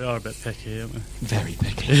 Well, we are a bit picky, aren't we? Very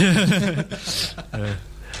picky.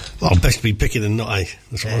 Well, best to be picky than not, eh?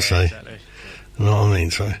 That's what I say. Exactly. You know what I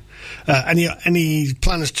mean? So, any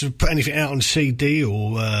plans to put anything out on CD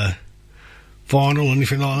or vinyl or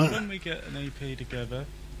anything like that? When we get an EP together,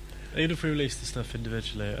 even if we release the stuff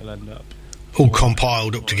individually, it'll end up all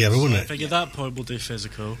compiled up together, wouldn't I it? think at that point we'll do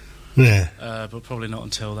physical. Yeah. But probably not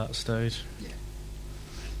until that stage. Yeah.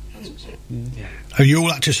 Have you all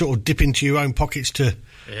had to sort of dip into your own pockets to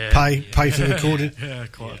pay for the recording? Yeah,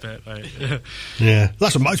 quite a bit, mate. Yeah.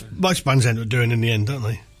 That's what most bands end up doing in the end, don't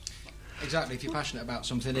they? Exactly. If you're passionate about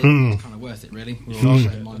something, it's kind of worth it, really. We're all the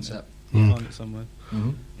same mindset. Find it somewhere.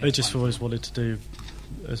 We just always wanted to do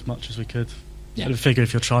as much as we could. Yeah. I figure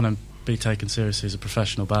if you're trying to be taken seriously as a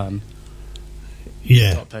professional band, Yeah.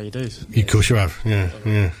 you've got to pay your dues. Of course you have.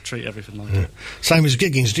 Yeah. Treat everything like it. Same as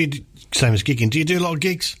gigging. Do you do a lot of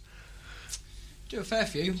gigs? Do a fair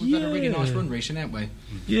few. We've had a really nice run recently, haven't we?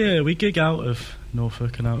 Yeah, we gig out of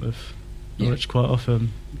Norfolk and out of Norwich quite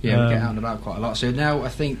often. Yeah, we get out and about quite a lot. So now I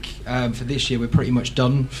think for this year we're pretty much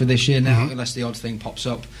done for this year now, unless the odd thing pops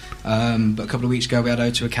up. But a couple of weeks ago we had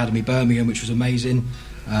O2 Academy Birmingham, which was amazing.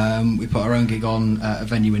 We put our own gig on a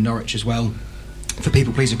venue in Norwich as well. For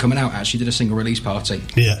People Pleaser coming out, actually did a single release party.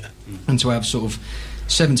 Yeah. And to have sort of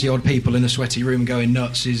 70 odd people in a sweaty room going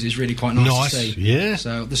nuts is really quite nice to see. Yeah.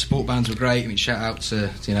 So the support bands were great. I mean, shout out to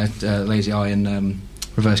Lazy Eye and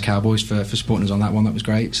Reverse Cowboys for supporting us on that one. That was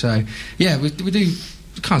great. So yeah, we do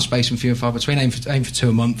kind of space them few and far between. Aim for 2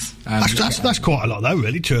 a month. That's quite a lot though,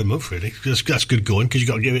 really. 2 a month, really. That's good going, because you've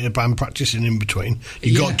got to give it a band practicing in between.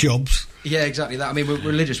 You've got jobs. Yeah, exactly that. I mean, we're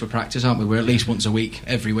religious with practice, aren't we? We're at least once a week,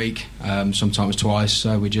 every week, sometimes twice.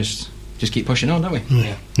 So we just keep pushing on, don't we?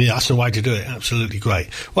 Yeah, that's the way to do it. Absolutely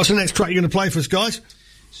great. What's the next track you're going to play for us, guys?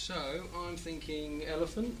 So I'm thinking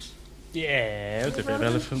Elephant. Yeah, a bit of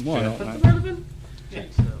Elephant. Why not, mate? Elephant? Yeah.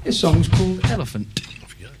 This song's called Elephant.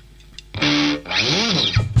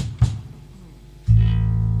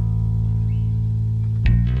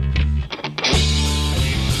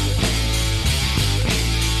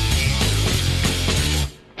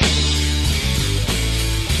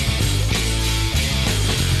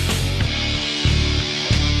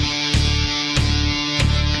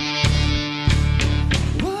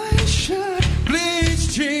 White shirt,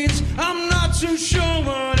 bleached jeans. I'm not too sure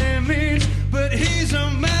what it means, but he's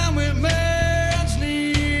a man with man's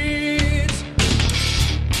needs.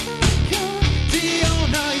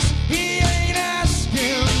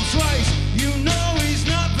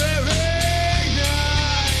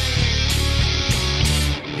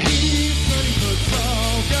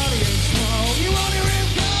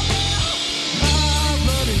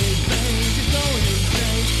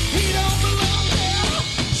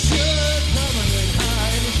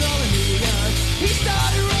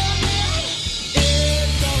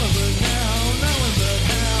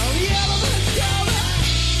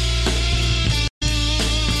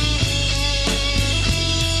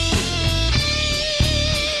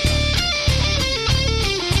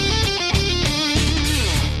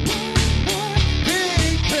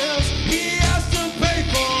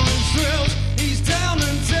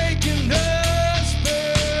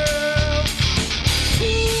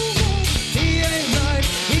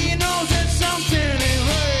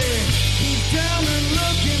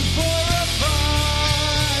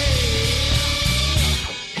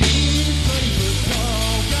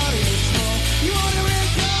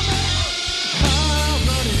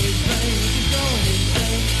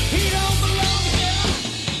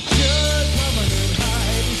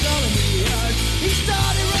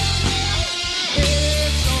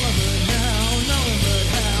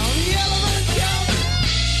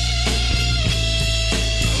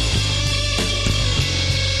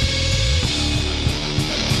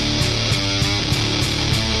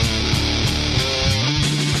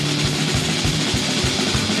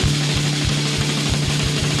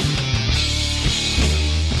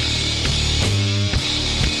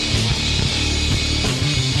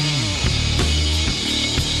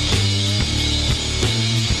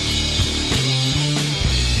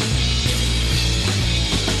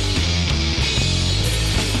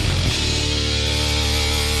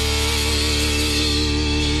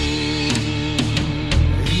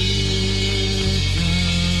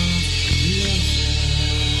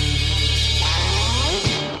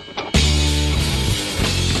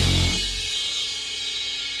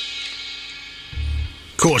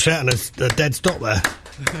 Caught us out in a dead stop there.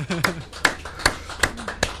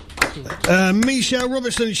 Michelle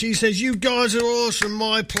Robertson, she says, "You guys are awesome.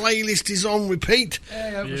 My playlist is on repeat."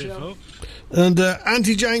 Yeah, Beautiful. And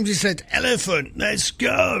Auntie James has said, "Elephant, let's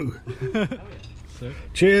go."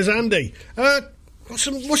 Cheers, Andy. What's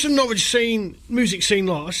the Norwich scene, music scene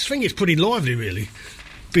like? I think it's pretty lively, really,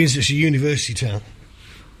 being such a university town.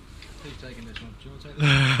 Who's taking this one? Do you want to take this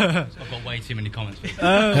one? I've got way too many comments.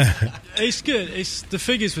 It's good. It's the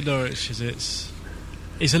figures with Norwich is it's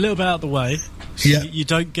a little bit out of the way. So Yeah. you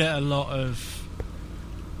don't get a lot of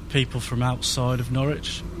people from outside of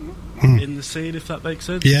Norwich in the scene, if that makes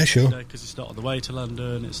sense. Yeah, sure. Because it's not on the way to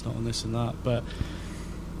London, it's not on this and that, but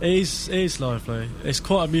it is lively. It's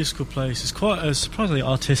quite a musical place. It's quite a surprisingly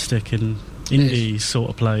artistic and indie sort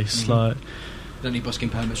of place. Like, don't need busking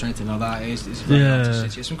permits or anything like that. It's a very Yeah. artistic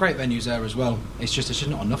city. There's some great venues there as well. It's just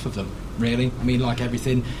not enough of them, really. I mean, like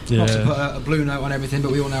everything, not to Yeah. put a blue note on everything,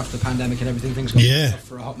 but we all know after the pandemic and everything, things got tough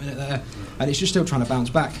for a hot minute there, and it's just still trying to bounce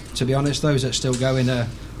back. To be honest, those that are still going are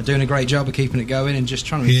doing a great job of keeping it going and just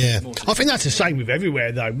trying to. Yeah, More I think that's the same with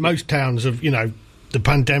everywhere, though. Most towns have, the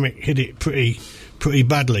pandemic hit it pretty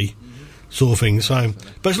badly, sort of thing. So,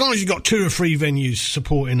 but as long as you've got 2 or 3 venues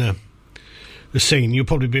supporting the scene, you'll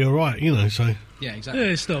probably be all right, So. Yeah, exactly. yeah,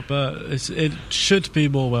 it's not, but it should be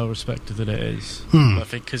more well respected than it is. I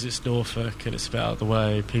think because it's Norfolk and it's a bit out of the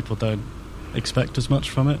way, people don't expect as much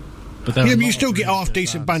from it. But there are Yeah, a but you lot still of get really half good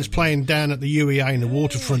decent bands playing down at the UEA in the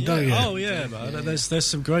waterfront, don't you? Oh yeah, man. There's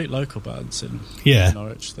some great local bands in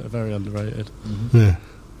Norwich that are very underrated. Yeah.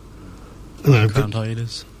 Crowned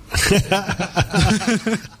Hyenas.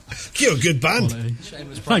 You're a good band.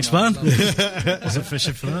 Thanks, man. Wasn't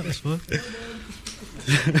fishing for that. That's fine.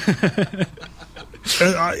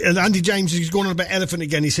 And Andy James is going on about Elephant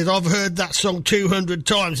again. He said, "I've heard that song 200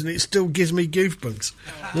 times and it still gives me goosebumps."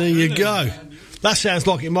 There you go. That sounds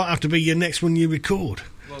like it might have to be your next one you record.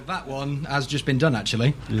 Well, that one has just been done,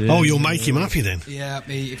 actually. Yeah. Oh, you'll make him happy then? Yeah,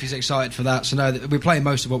 if he's excited for that. So, no, we're playing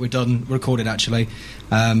most of what we've done, recorded, actually.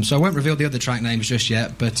 So I won't reveal the other track names just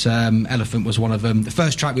yet, but Elephant was one of them. The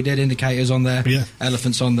first track we did, Indicators on there,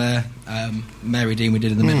 Elephant's on there, Mary Dean we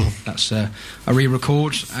did in the middle. That's a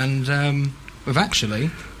re-record, and we've actually...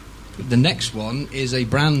 The next one is a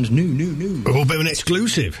brand new... A bit of an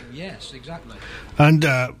exclusive. Yes, exactly. And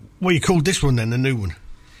what you called this one then, the new one?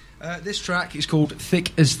 This track is called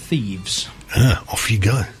Thick as Thieves. Off you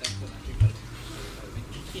go.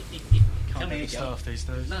 Can't get staff these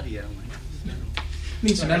days. Bloody hell, mate.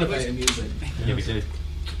 Need some elevator music. Yeah, we do.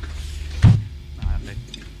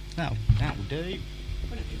 That will do.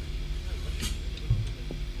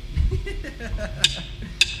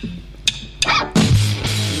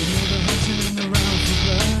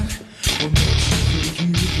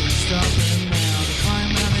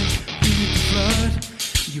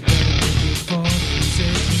 You better make it fall and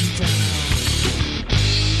take me down.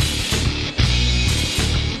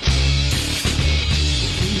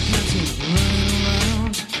 You can't keep running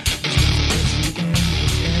around. There's nothing to in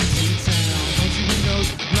this empty town. Don't you windows,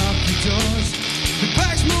 lock your doors. The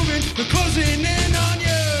pack's moving, they're closing in on you.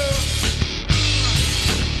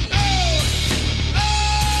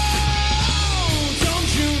 Don't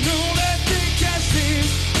you know that thick as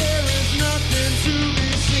thieves, there is nothing to be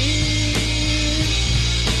seen.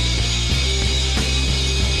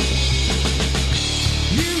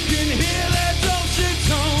 You can hear their dulcet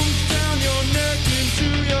tones down your neck into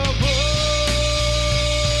your bones.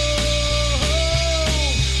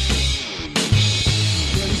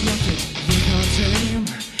 There's nothing you can't tame.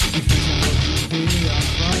 You think they are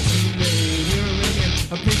far too late. You're ringing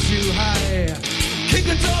a bit too high. Kick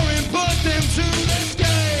the door and put them to the sky.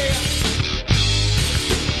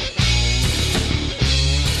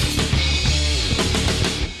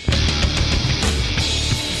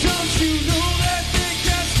 Don't you know that thick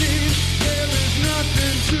as thieves, there is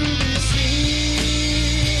nothing to be seen.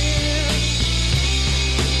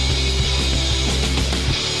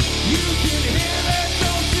 You can hear that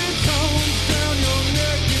dulcet tones down your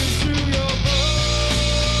neck into your bones.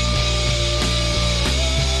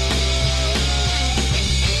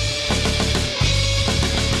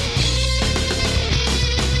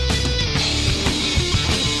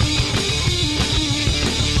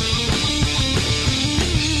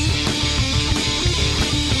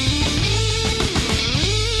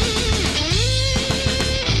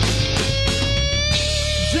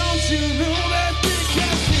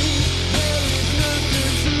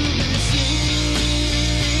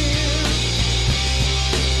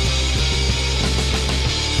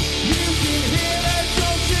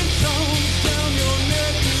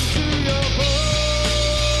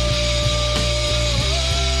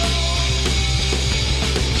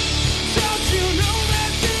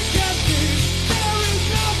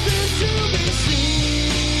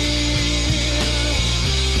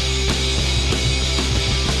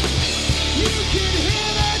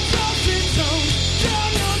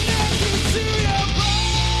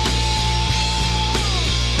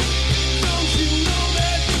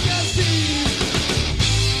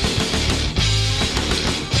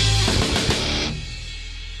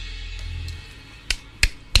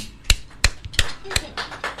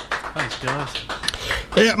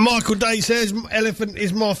 Yeah, Michael Day says Elephant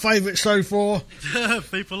is my favourite so far.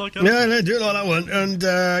 People like that. Yeah, they do like that one.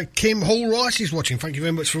 And Kim Hall Rice is watching. Thank you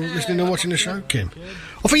very much for listening and watching the show, Kim.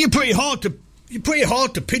 I think you're pretty hard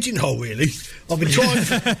to pigeonhole, really. I've been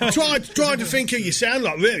trying to think who you sound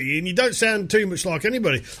like, really, and you don't sound too much like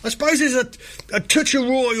anybody. I suppose there's a touch of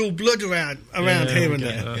royal blood around here and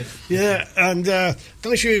there. That. Yeah, and don't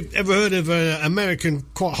know if you've ever heard of an American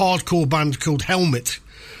quite hardcore band called Helmet.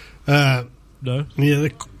 No. Yeah,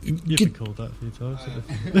 You've been called that a few times.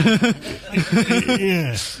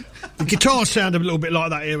 Yeah, the guitars sound a little bit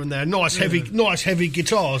like that here and there. Nice heavy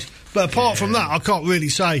guitars. But apart from that, I can't really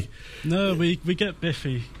say. No, we get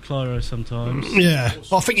Biffy Clyro sometimes. Yeah,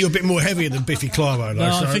 I think you're a bit more heavier than Biffy Clyro, though.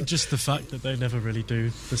 No, so. I think just the fact that they never really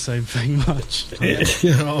do the same thing much.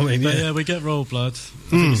 You know what I mean? But Yeah. yeah, we get Roll Blood. I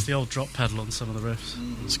think it's the old drop pedal on some of the riffs.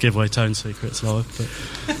 It's giveaway tone secrets live,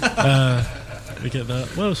 but we get that.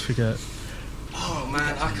 What else we get? Oh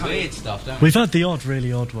man, I can't. Weird stuff, don't we? We've had the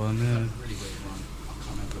really odd one, yeah. Really weird one. I can't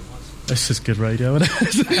remember what it was. This is good radio, isn't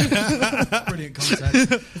it? Brilliant content.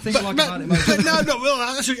 The thing I like about it most. But no, well,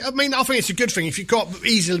 I mean, I think it's a good thing if you can't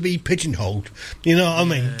easily be pigeonholed. You know what I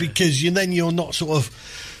mean? Because then you're not sort of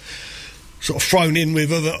thrown in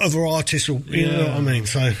with other artists, or you know what I mean.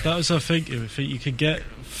 So that was, I think you could get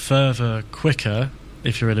further quicker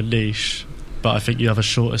if you're in a niche, but I think you have a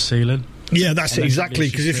shorter ceiling. yeah, that's it exactly.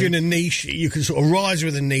 Because if you're in a niche, you can sort of rise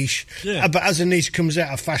with a niche. Yeah. But as a niche comes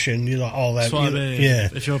out of fashion, you're like, oh, That's what I mean. yeah.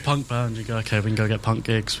 If you're a punk band, you go, okay, we can go get punk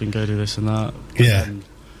gigs, we can go do this and that. Yeah. And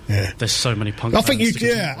Yeah. there's so many punk. I think bands to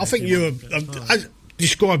go I think you're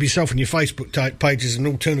describe yourself on your Facebook page as an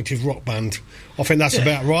alternative rock band. I think that's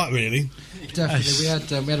about right, really. Definitely. We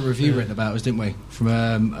had a review written about us, didn't we? From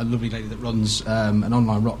a lovely lady that runs an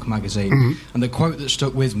online rock magazine. And the quote that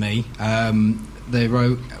stuck with me, they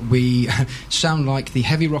wrote, "We sound like the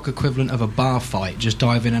heavy rock equivalent of a bar fight. Just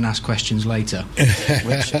dive in and ask questions later."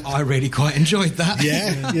 Which I really quite enjoyed that.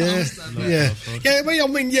 Yeah. Well, I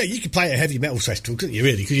mean, yeah, you could play at a heavy metal festival, couldn't you?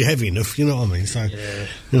 Really, because you're heavy enough. You know what I mean? So,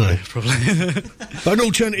 you know, probably. But an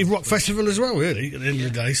alternative rock festival as well, really. At the end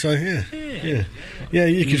of the day, so yeah,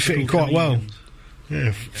 you could fit in quite well.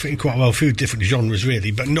 Yeah, fit in quite well. A few different genres,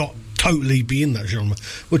 really, but not totally be in that genre,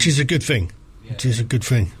 which is a good thing. Which is a good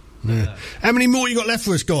thing. Yeah. How many more you got left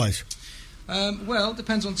for us, guys? Well,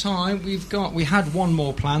 depends on time. We had one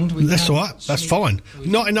more planned. That's all right. That's fine.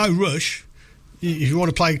 Not in no rush. If you want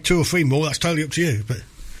to play 2 or 3 more, that's totally up to you. But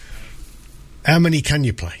how many can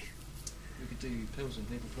you play? We could do Pills and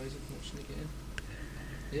People Plays it. Sneak it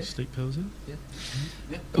in. Yeah. Stick Pills in? Yeah.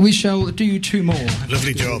 We shall do 2 more.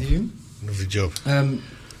 Lovely job. Lovely job.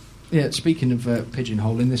 Yeah, speaking of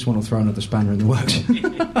pigeonholing, this one will throw another spanner in the works.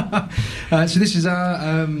 So this is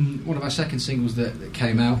our one of our second singles that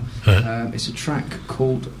came out. It's a track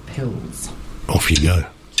called Pills. Off you go.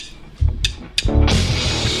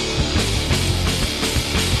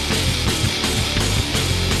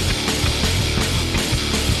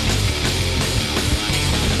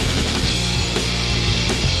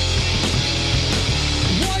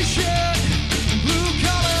 White shirt, blue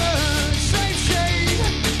collar, same shade,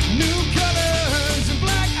 new colors and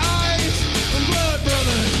black eyes and blood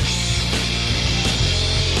brothers.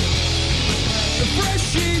 The fresh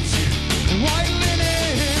sheets, the white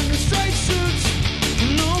linen, the straight suits,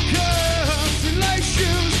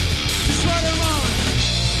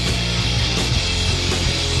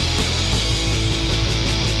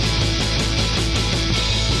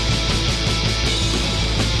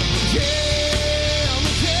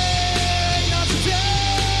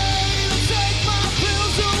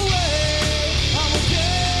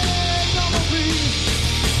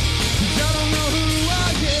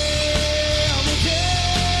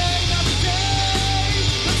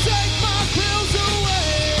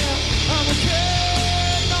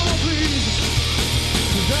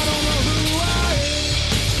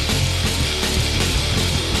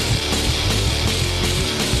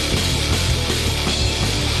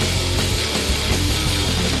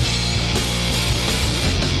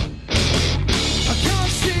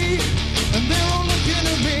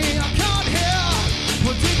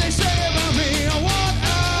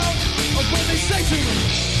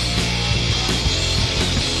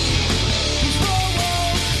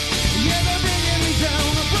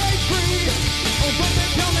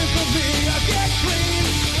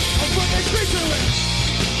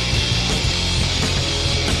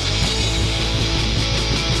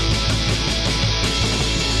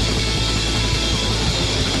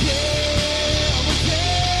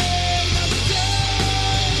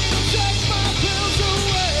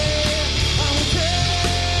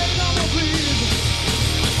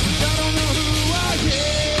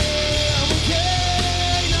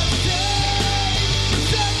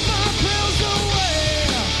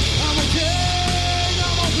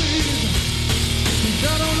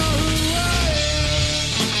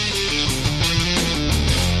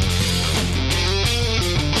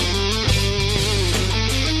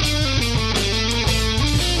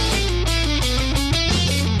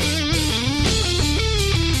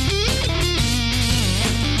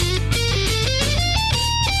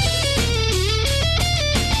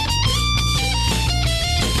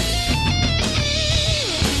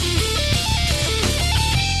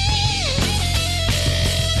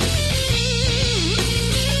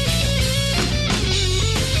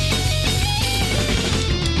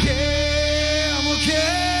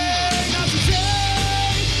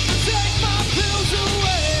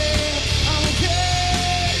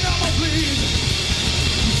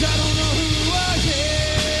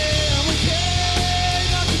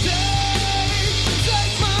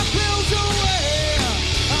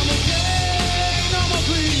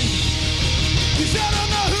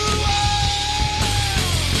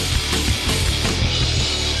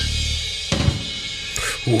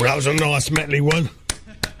 Oh, that was a nice metally one.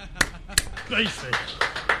 Basic.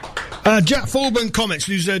 Jack Fulburn comments,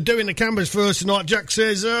 who's doing the cameras for us tonight. Jack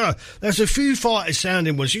says, there's a Foo Fighters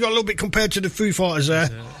sounding ones. You got a little bit compared to the Foo Fighters there.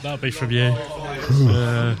 That'll be from you.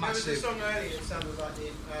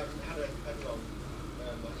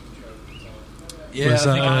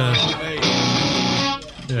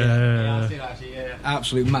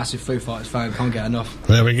 Absolute massive Foo Fighters fan, can't get enough.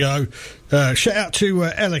 There we go. Shout out to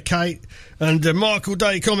Ella Kate. And Michael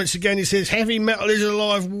Day comments again. He says, heavy metal is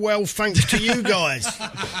alive, well, thanks to you guys.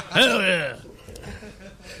 Hell yeah.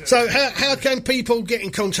 So, how can people get in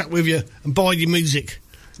contact with you and buy your music?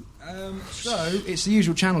 So, it's the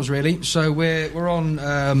usual channels, really. So, we're on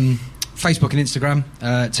Facebook and Instagram,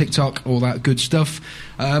 TikTok, all that good stuff.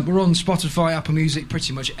 We're on Spotify, Apple Music,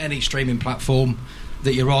 pretty much any streaming platform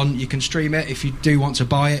that you're on. You can stream it. If you do want to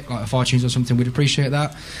buy it, like off iTunes or something, we'd appreciate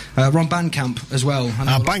that. We're on Bandcamp as well.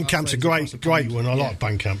 Bandcamp's a great one. I like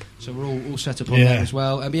Bandcamp. So we're all set up on there as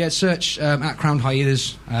well. But yeah, search at Crowned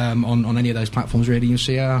Hyenas on any of those platforms, really. You'll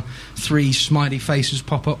see our 3 smiley faces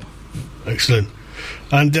pop up. Excellent.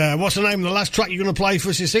 And what's the name of the last track you're going to play for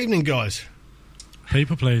us this evening, guys?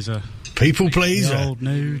 People Pleaser. People Pleaser. The old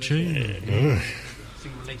new tune.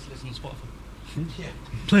 Single release, listen on Spotify. Yeah.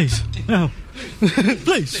 Please. No.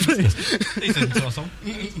 Please. Please listen to our song.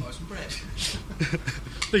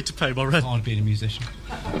 Need to pay my rent. I want to be a musician.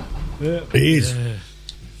 Yeah. He is. Yeah.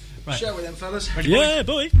 Right. Share with them, fellas. Yeah,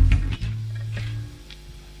 boy.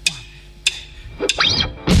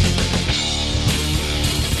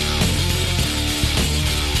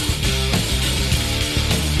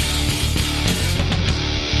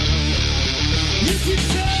 If you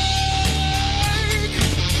take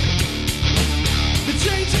the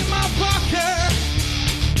change in my pocket,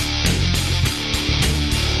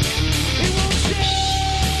 it won't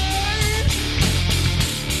change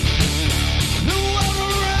the world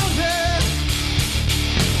around it.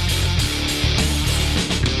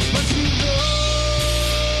 But you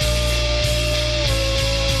know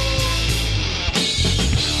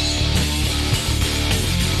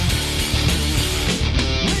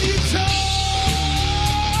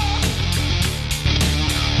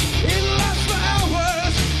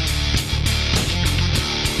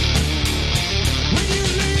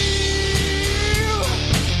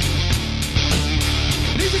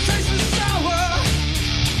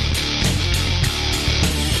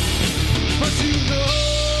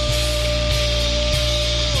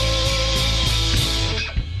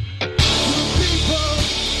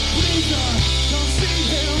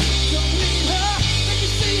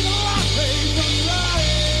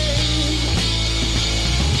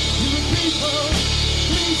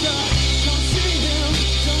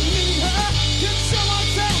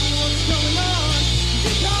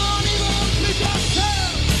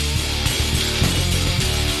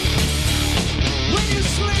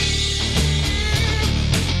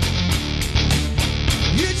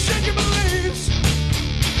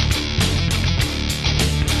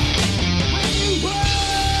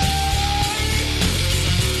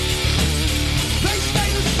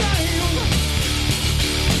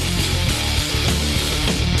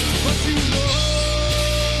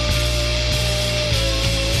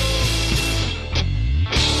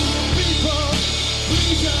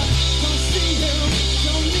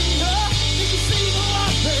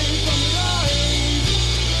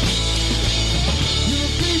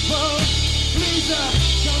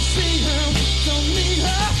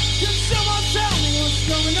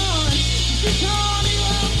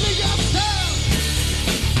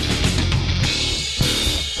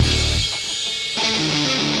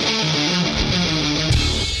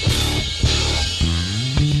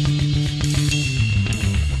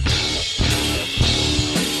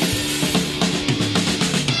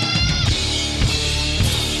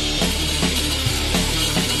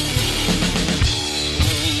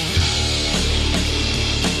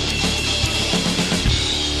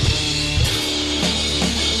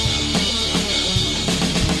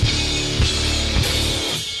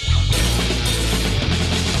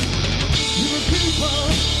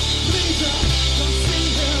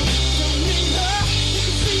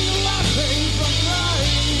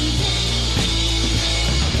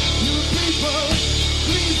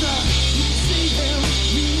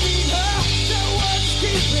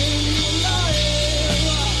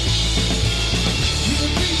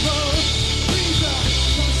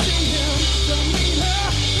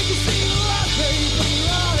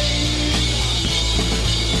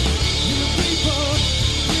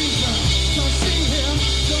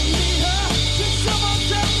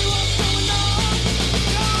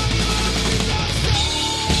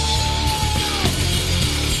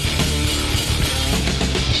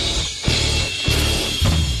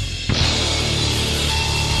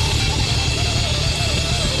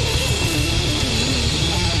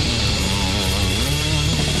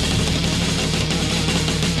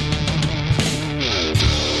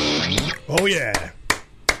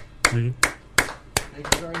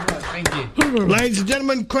ladies and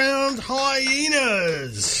gentlemen, crowned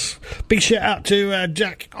Hyenas. Big shout out to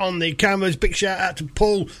Jack on the cameras, big shout out to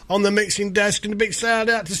Paul on the mixing desk, and a big shout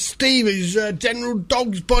out to Stevi's General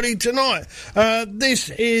Dog's Body tonight. This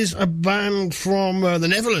is a band from the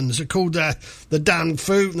Netherlands. They're called The Damned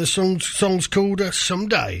Food, and the song's called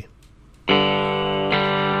Someday.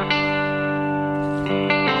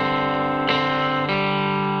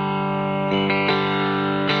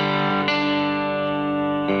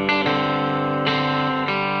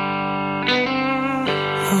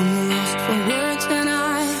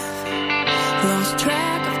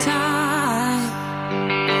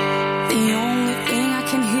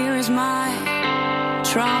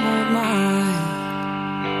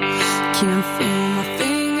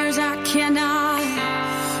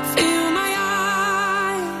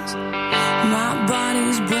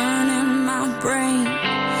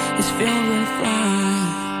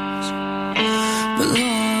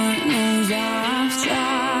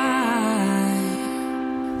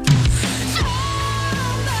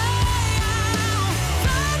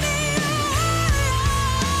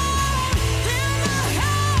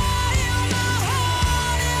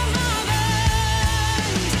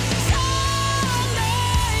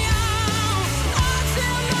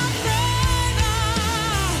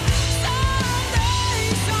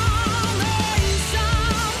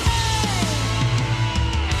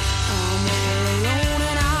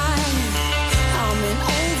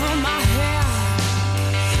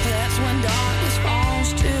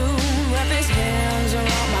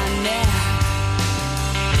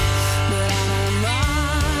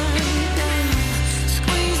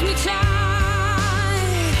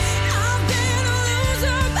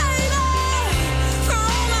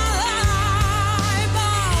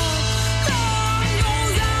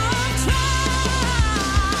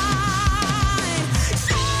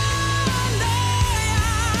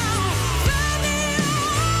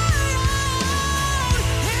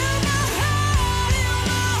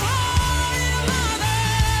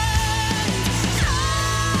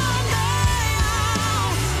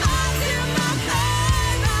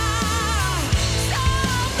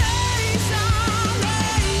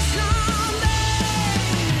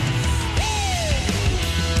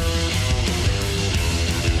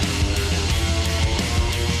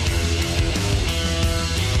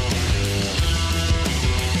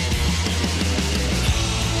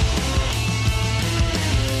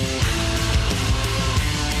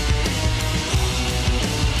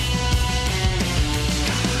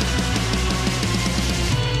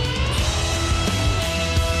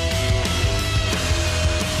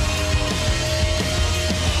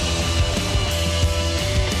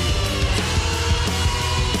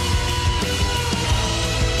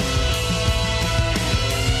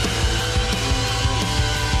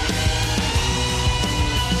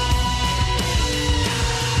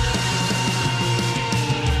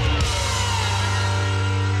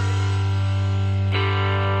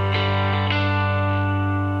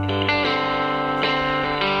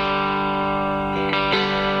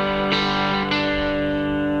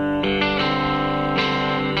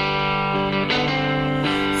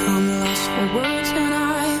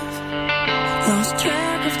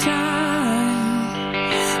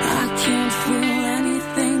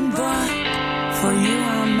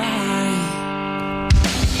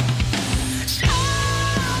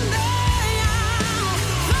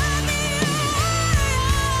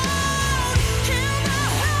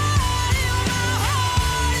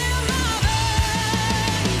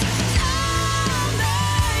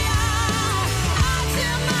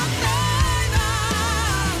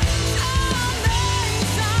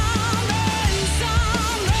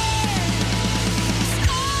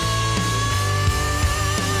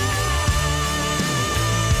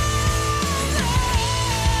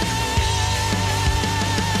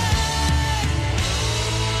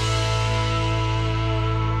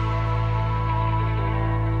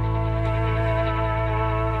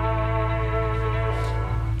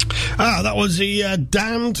 That was the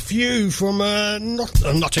Damned Few from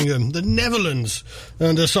Nottingham, the Netherlands,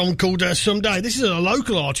 and a song called Someday. This is a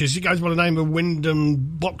local artist. He goes by the name of Wyndham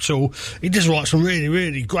Boxall. He does write some really,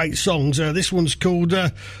 really great songs. This one's called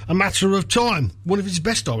A Matter of Time. One of his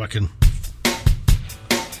best, I reckon.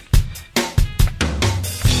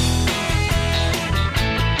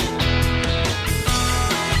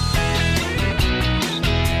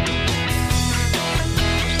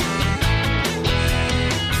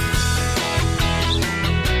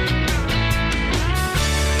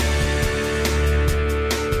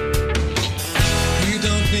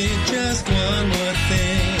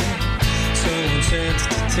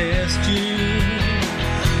 Test you,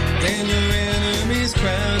 then your enemies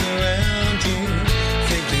crowd around you.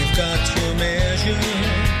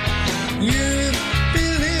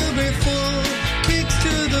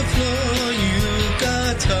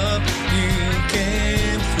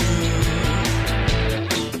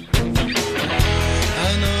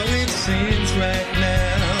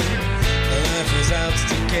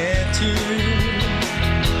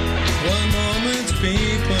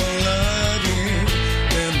 people love you,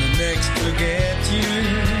 then the next forget you.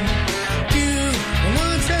 You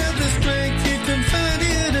once had the strength, you can find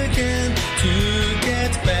it again to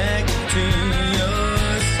get back to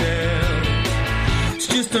yourself. It's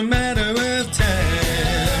just a matter of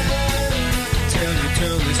time till you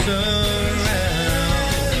turn this around.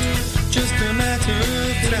 Just a matter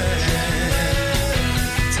of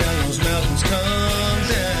time till those mountains come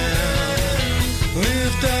down.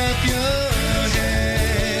 Lift up your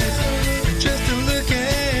head just to look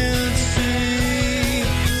and see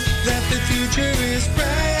that the future is bright.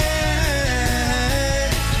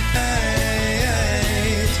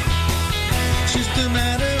 It's just a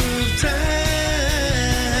matter of time.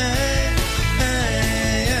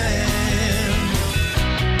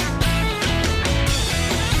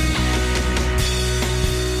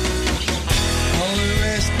 All the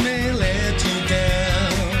rest may let you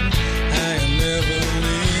down. I am never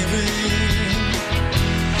leaving.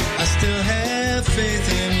 I still have faith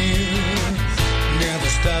in you. Never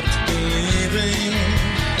stopped believing.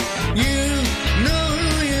 You know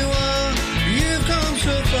who you are. You've come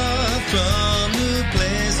so far from the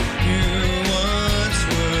place you once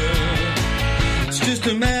were. It's just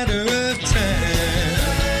a matter of time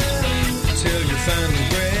till you finally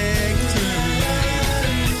break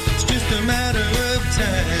through. It's just a matter of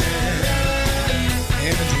time,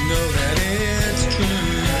 and you know that it's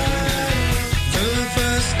true. The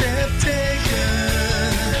first step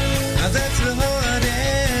taken, that's the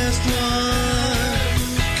hardest one.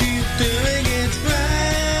 Keep doing it right.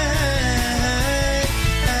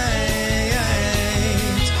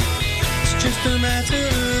 It's just a matter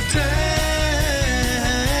of time.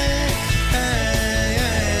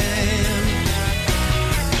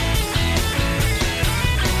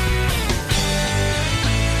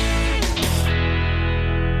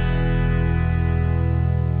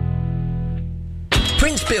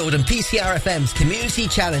 Prince Build and PCR FM's Community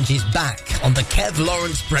Challenge is back on the Kev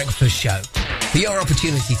Lawrence Breakfast Show. For your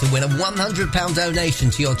opportunity to win a £100 donation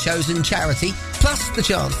to your chosen charity, plus the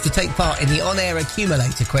chance to take part in the on-air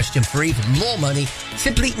accumulator question for even more money,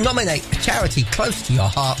 simply nominate a charity close to your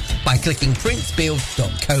heart by clicking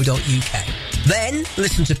princebuild.co.uk. Then,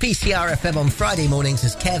 listen to PCR FM on Friday mornings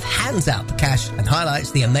as Kev hands out the cash and highlights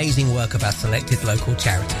the amazing work of our selected local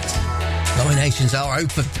charities. Nominations are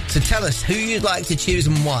open, so tell us who you'd like to choose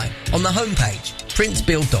and why on the homepage,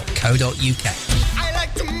 princebuild.co.uk. I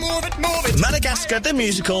like to move it, move it. Madagascar the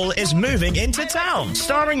Musical is moving into town.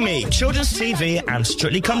 Starring me, Children's TV and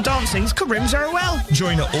Strictly Come Dancing's Karim Zarwell.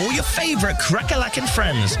 Join all your favourite crack-a-lackin'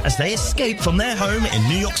 friends as they escape from their home in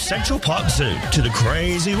New York's Central Park Zoo to the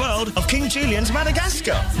crazy world of King Julian's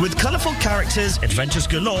Madagascar. With colourful characters, adventures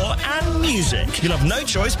galore and music. You'll have no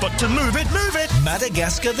choice but to move it, move it.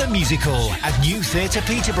 Madagascar the Musical at New Theatre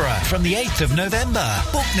Peterborough from the 8th of November.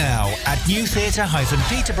 Book now at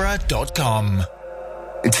newtheatre-peterborough.com.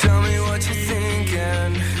 Tell me what you're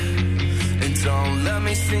thinking, and don't let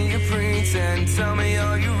me see you pretend. Tell me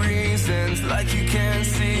all your reasons, like you can't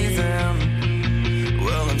see them.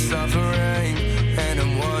 Well, I'm suffering, and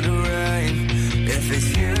I'm wondering if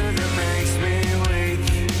it's you that makes me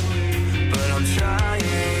weak. But I'm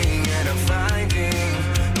trying, and I'm finding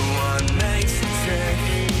what makes you tick.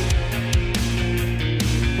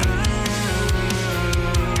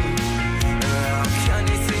 How can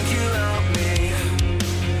you think you help me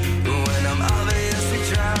when I'm obviously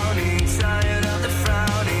drowning, tired of the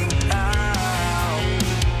frowning? Ow.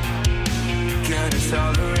 Can you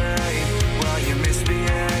tolerate while you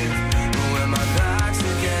misbehave when my back's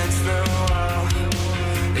against the wall?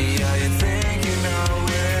 Yeah, you think you know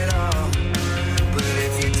it all, but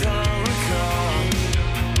if you don't recall,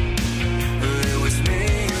 it was me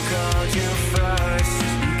who called you first.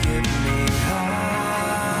 You give me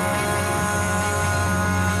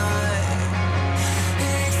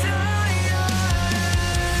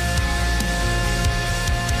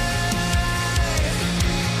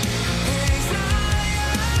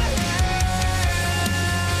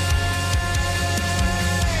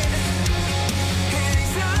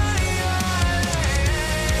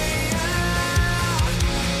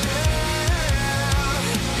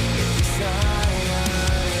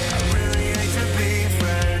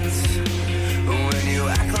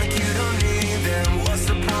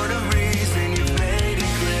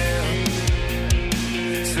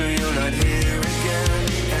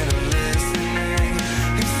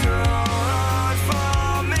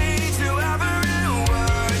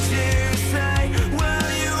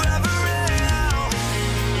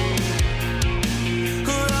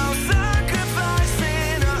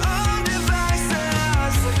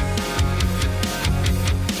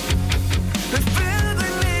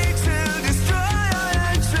destroy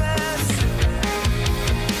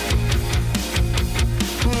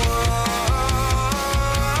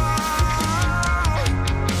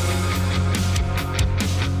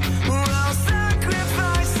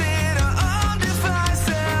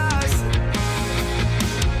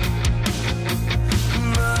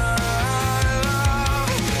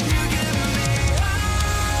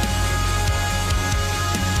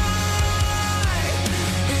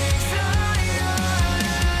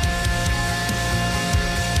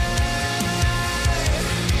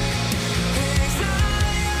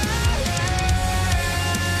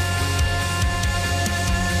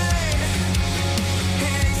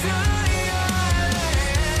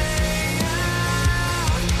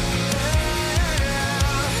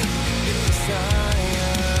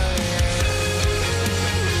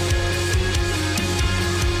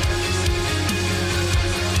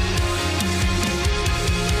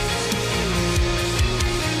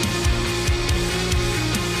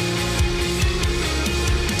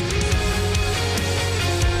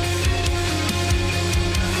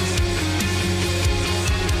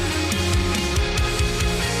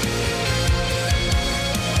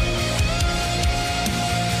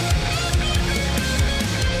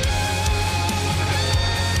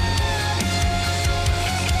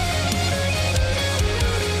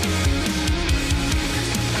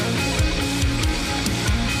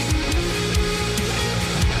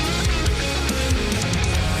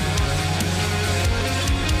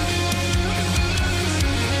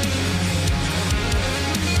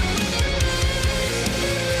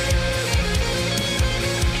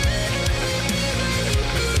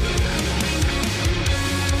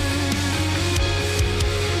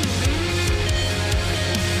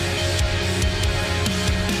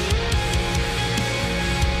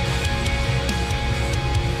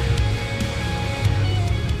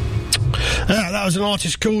That was an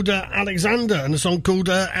artist called Alexander and a song called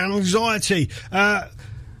Anxiety.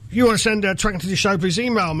 If you want to send a track to the show, please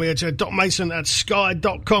email me at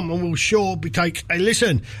docmason@sky.com and we'll sure take a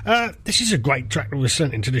listen. This is a great track that was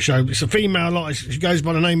sent into the show. It's a female artist. She goes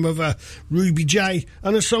by the name of Ruby J,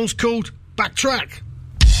 and the song's called Backtrack.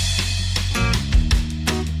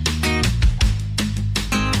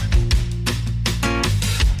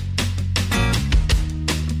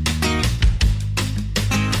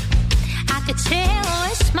 I could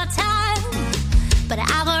tell it's my time, but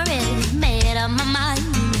I've already made up my mind.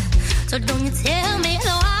 So don't you tell me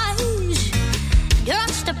otherwise. You're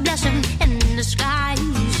just a blessing in disguise.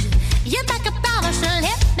 You make a promise to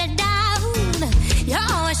let me down. You're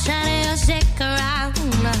always trying to stick around.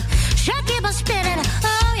 Sure keep on spinning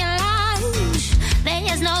all your lies. There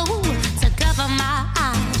is no to cover my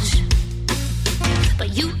eyes. But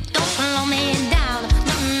you don't slow me down.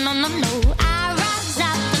 No, no, no, no. I rise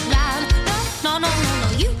out the ground. No, no, no, no, no.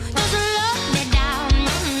 You don't slow me down.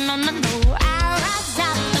 No, no, no, no. I rise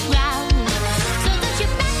out the ground. So that you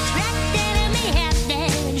backtrack, telling me half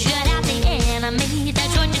dead. Shut out the enemy.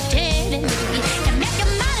 That's what you're telling me. You make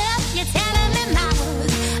your mind up. You're telling me my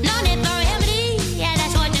words. No need for remedy. Yeah,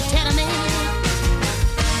 that's what you're telling me.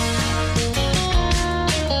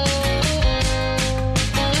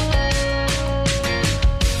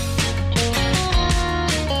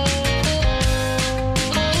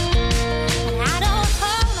 I don't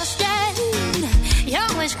understand. You're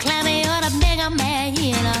always claiming you're the bigger man.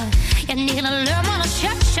 You need to learn how to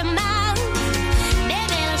shut your mouth. Baby,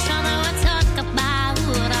 there's something we'll talk about.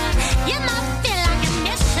 You might feel like you're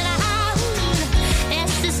missing out.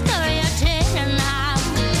 It's the story you're telling now.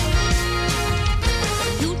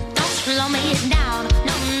 You don't slow me down.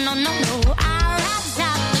 No, no, no, no. I rise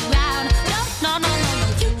out the ground. No, no, no, no, no.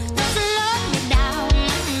 You don't slow me down.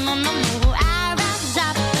 No, no, no. I rise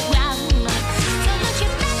out the ground. So much you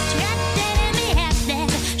backtrack, telling me half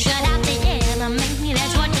dead. Shut out the enemy.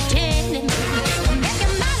 That's what you're telling me. You make your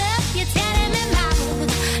mind up. You're telling me my words.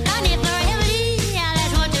 No need for remedy. Yeah,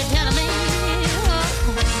 that's what you're telling me.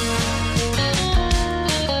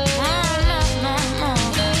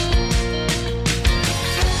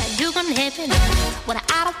 You can have it, what I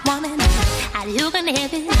don't want it. And you can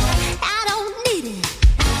have it, I don't need it.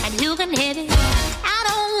 And you can have it, I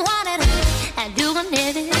don't want it. And you can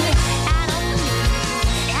have it, I don't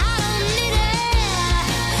need it.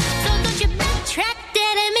 So don't you backtrack,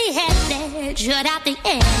 telling me half dead. Shut out the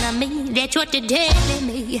enemy, that's what you're telling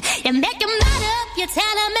me. You make your mind up, you're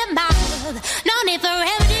telling me my love. No need for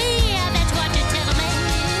remedy, that's what you're telling me.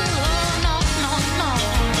 Oh, no, no, no.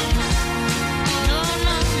 No,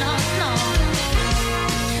 no, no, no.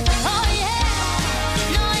 Oh,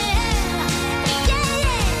 yeah. No, yeah.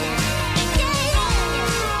 Yeah, yeah.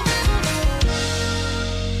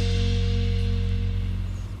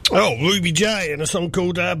 Oh, Ruby J and a song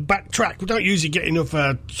called Backtrack. We don't usually get enough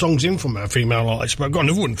songs in from female artists, but I've got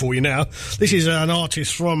another one for you now. This is an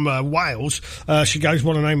artist from Wales. She goes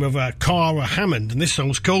by the name of Cara Hammond, and this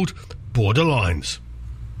song's called Borderlines.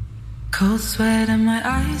 Cold sweat and my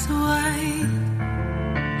eyes away,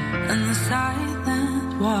 and the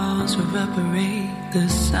silent walls reverberate the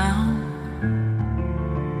sound.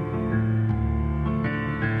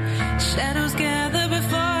 Shadows gather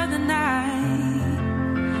before the night,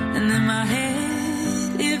 and in my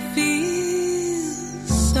head it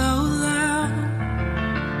feels so loud.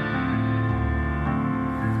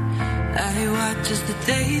 I watch as the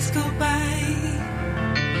days go by,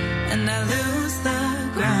 and I lose the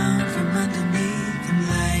ground from underneath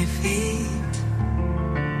my feet.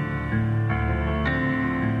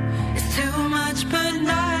 It's too much but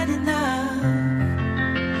not enough,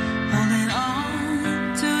 holding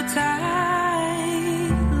on too tightly.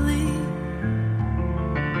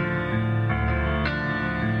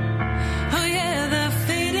 Oh yeah, the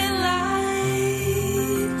fading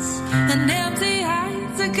lights and empty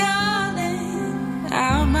heights are calling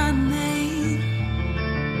out my name.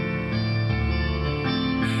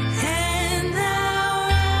 And now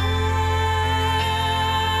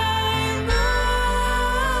I'm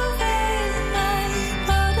moving my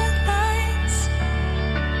borderlines,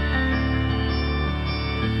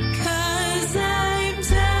 'cause I'm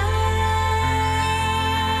tired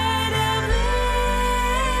of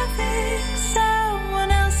living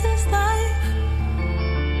someone else's life.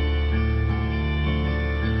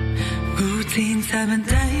 Routine 7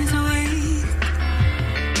 days a week,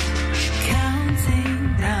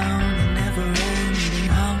 counting down a never-ending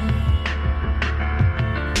hum.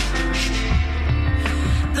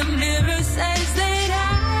 The mirror says that I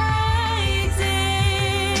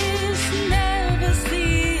exist, never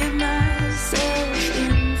seeing myself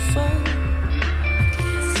in full.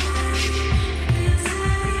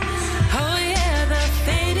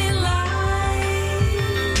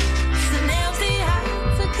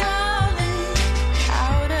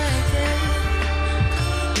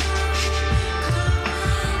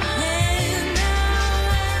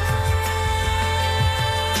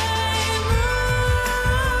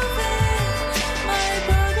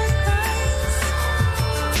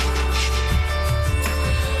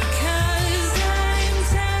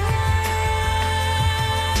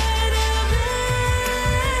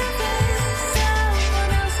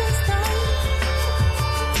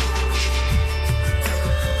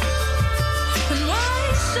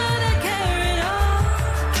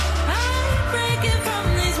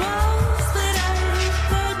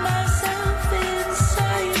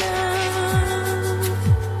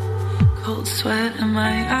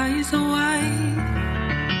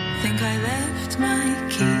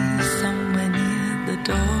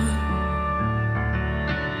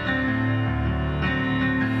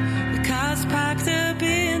 like to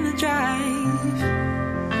be in the drive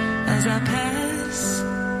as I pass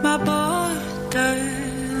my border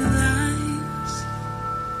lines.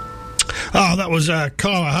 Oh, that was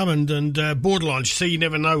Cara, Hammond and Borderline. See, you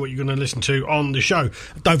never know what you're going to listen to on the show.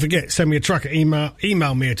 Don't forget, send me a track at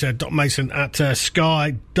email me at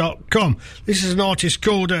docmason@sky.com. This is an artist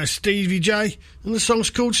called Stevi J, and the song's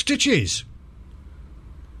called Stitches.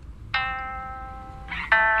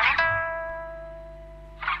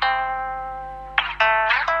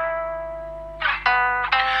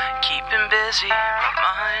 Keeping busy, my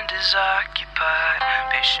mind is occupied,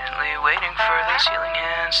 patiently waiting for those healing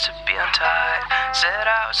hands to be untied. Said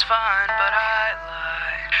I was fine, but I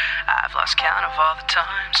lied. I've lost count of all the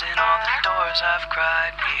times and all the doors I've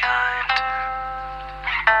cried behind.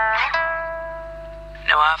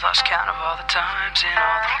 No, I've lost count of all the times and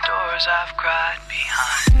all the doors I've cried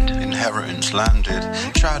behind. Inheritance landed,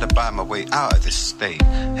 try to buy my way out of this state.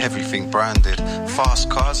 Everything branded, fast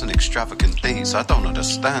cars and extravagant dates, I don't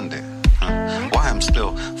understand it. Why I'm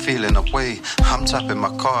still feeling away. I'm tapping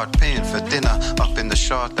my card, paying for dinner up in the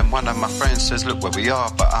shard. Then one of my friends says, look where we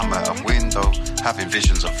are, but I'm at a window, having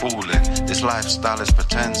visions of falling. This lifestyle is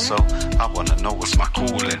pretend, so I wanna know what's my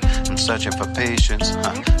calling. I'm searching for patience,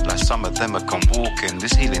 like some of them are gone walking.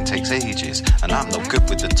 This healing takes ages, and I'm no good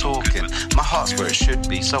with the talking. My heart's where it should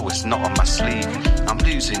be, so it's not on my sleeve. I'm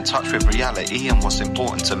losing touch with reality and what's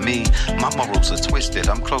important to me. My morals are twisted,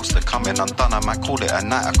 I'm close to coming undone. I might call it a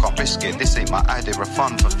night, I can't risk it. This ain't my idea of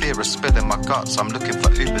fun, for fear of spilling my guts. I'm looking for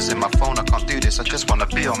Ubers in my phone, I can't do this, I just wanna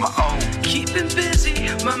be on my own. Keeping busy,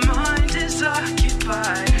 my mind is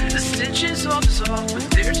occupied. The stitches all dissolve,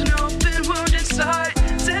 but there's an open wound inside.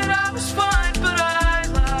 Said I was fine, but I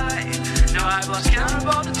lied. Now I've lost count of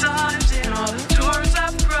all the times and all the doors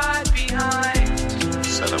I've cried behind.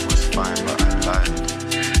 Said I was fine, but I lied.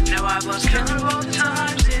 Now I've lost count of all the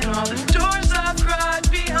times and all the doors I've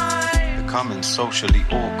cried behind. Becoming socially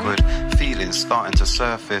awkward, feelings starting to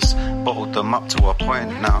surface. Bottled them up to a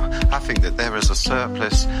point now, I think that there is a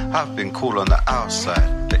surplus. I've been cool on the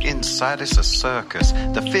outside, but inside it's a circus.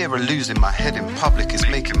 The fear of losing my head in public is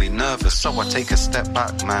making me nervous, so I take a step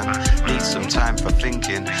back, man. Need some time for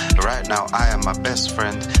thinking. Right now I am my best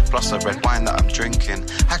friend, plus a red wine that I'm drinking.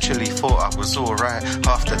 Actually thought I was alright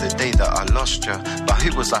after the day that I lost you, but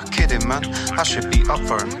who was I kidding, man? I should be up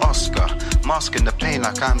for an Oscar. Masking the pain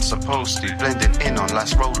like I'm supposed to, blending in on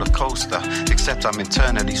life's roller coaster. Except I'm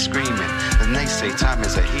internally screaming, and they say time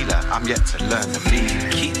is a healer. I'm yet to learn the meaning.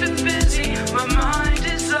 Keeping busy, my mind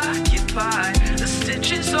is occupied. The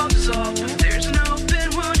stitches all dissolve, but there's an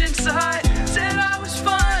open wound inside. Said I was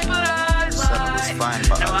fine, but I lied. Said I was fine,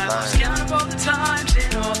 but now I lost count of all the times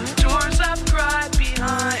and all the doors I've cried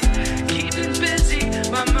behind. Keeping busy,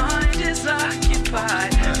 my mind is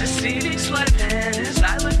occupied. The CD sleight of hand as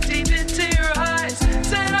I look deep into your eyes.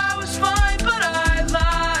 Said I was fine, but I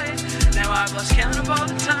lied. Now I've lost count of all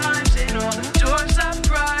the times and all the doors I've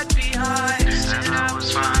cried behind. Said I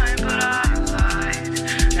was fine, but I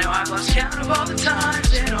lied. Now I've lost count of all the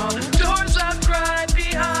times and all the doors I've cried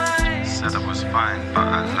behind. Said I was fine, but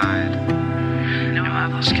I lied. Now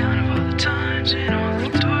I've lost count of all the times and all the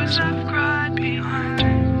doors I've cried behind.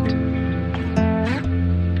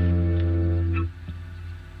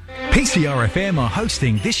 PCR FM are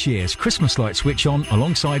hosting this year's Christmas Light Switch On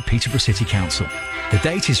alongside Peterborough City Council. The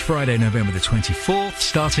date is Friday, November the 24th,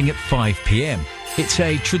 starting at 5 p.m. It's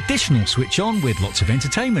a traditional switch on with lots of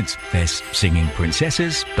entertainment. There's singing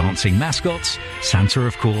princesses, dancing mascots, Santa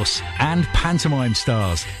of course, and pantomime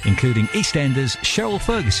stars, including EastEnders Cheryl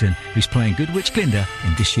Ferguson, who's playing Good Witch Glinda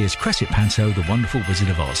in this year's Crescent Panto, The Wonderful Wizard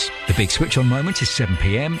of Oz. The big switch on moment is 7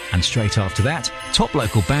 p.m, and straight after that, top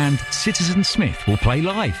local band Citizen Smith will play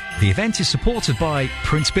live. The event is supported by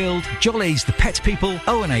Prince Build, Jollies, The Pet People,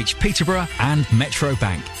 O&H Peterborough, and Metro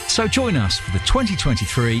Bank. So join us for the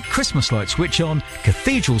 2023 Christmas Light Switch On,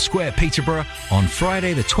 Cathedral Square, Peterborough, on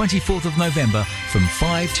Friday the 24th of November from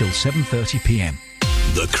 5 till 7:30 p.m.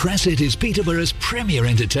 The Crescent is Peterborough's premier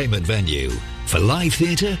entertainment venue for live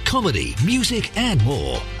theatre, comedy, music and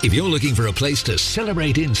more. If you're looking for a place to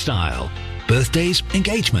celebrate in style, birthdays,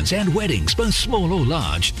 engagements and weddings, both small or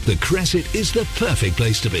large, the Crescent is the perfect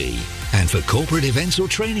place to be. And for corporate events or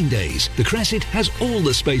training days, the Crescent has all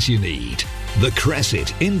the space you need. The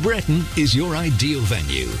Crescent in Breton is your ideal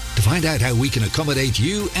venue. To find out how we can accommodate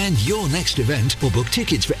you and your next event or book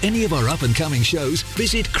tickets for any of our up-and-coming shows,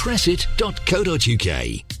 visit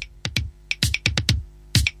crescent.co.uk.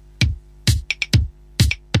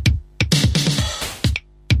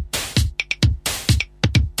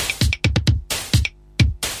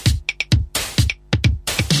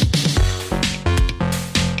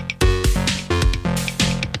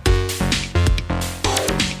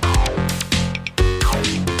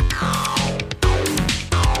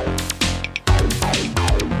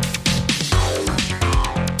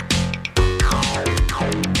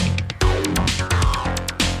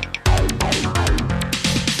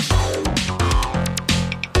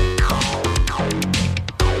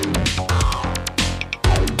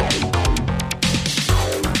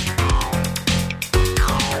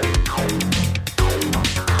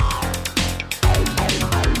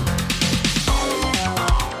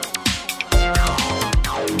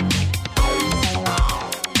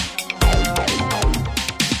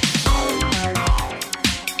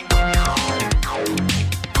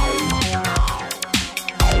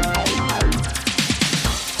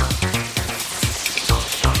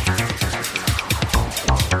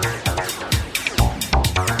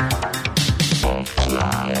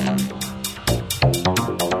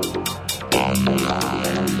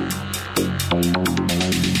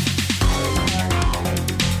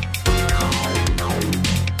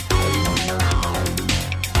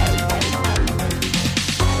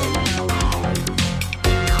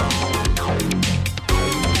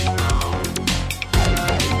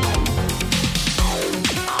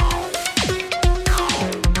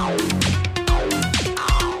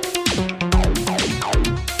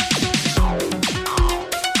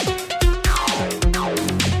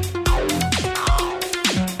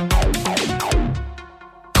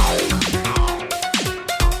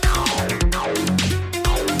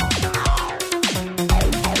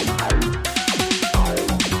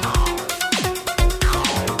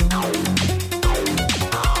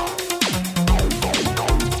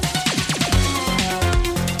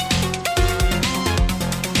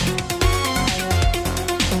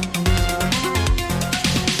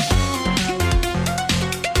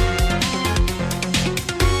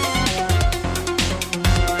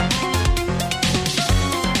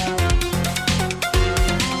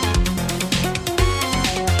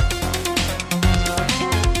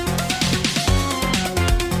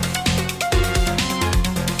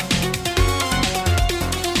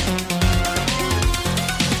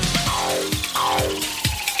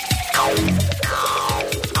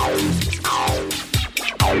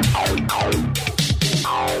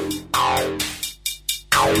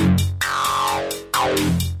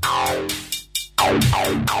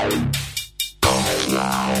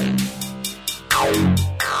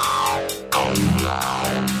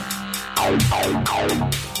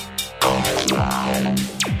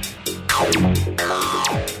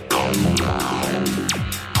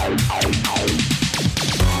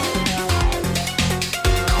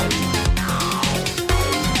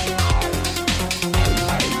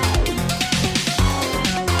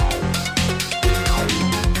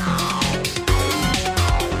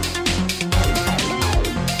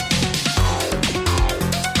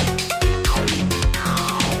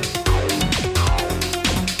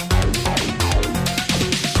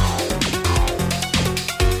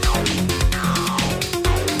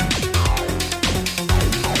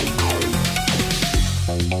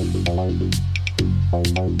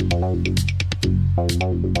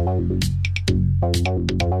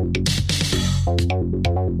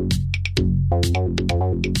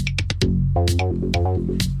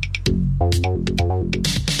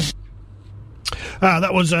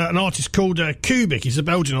 That was an artist called Kubik. He's a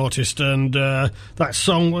Belgian artist, and that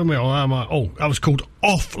song, that was called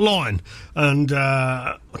Offline, and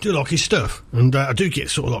I do like his stuff, and I do get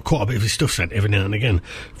sort of like quite a bit of his stuff sent every now and again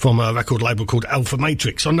from a record label called Alpha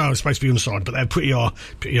Matrix. I know it's supposed to be inside, but they're pretty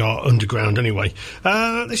underground anyway.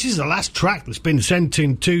 This is the last track that's been sent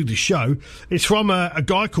in to the show. It's from a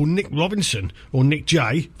guy called Nick Robinson, or Nick J,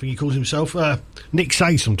 I think he calls himself, Nick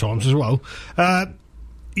Say sometimes as well.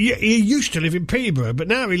 He used to live in Peterborough, but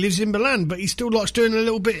now he lives in Milan, but he still likes doing a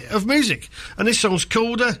little bit of music. And this song's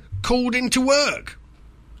called Called Into Work.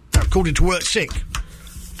 No, Called Into Work Sick.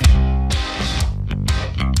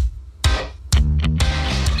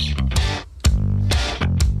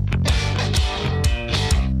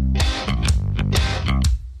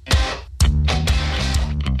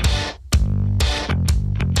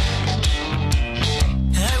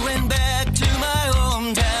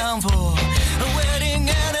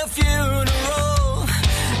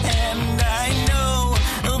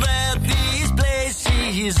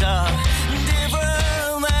 Are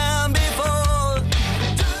different than before.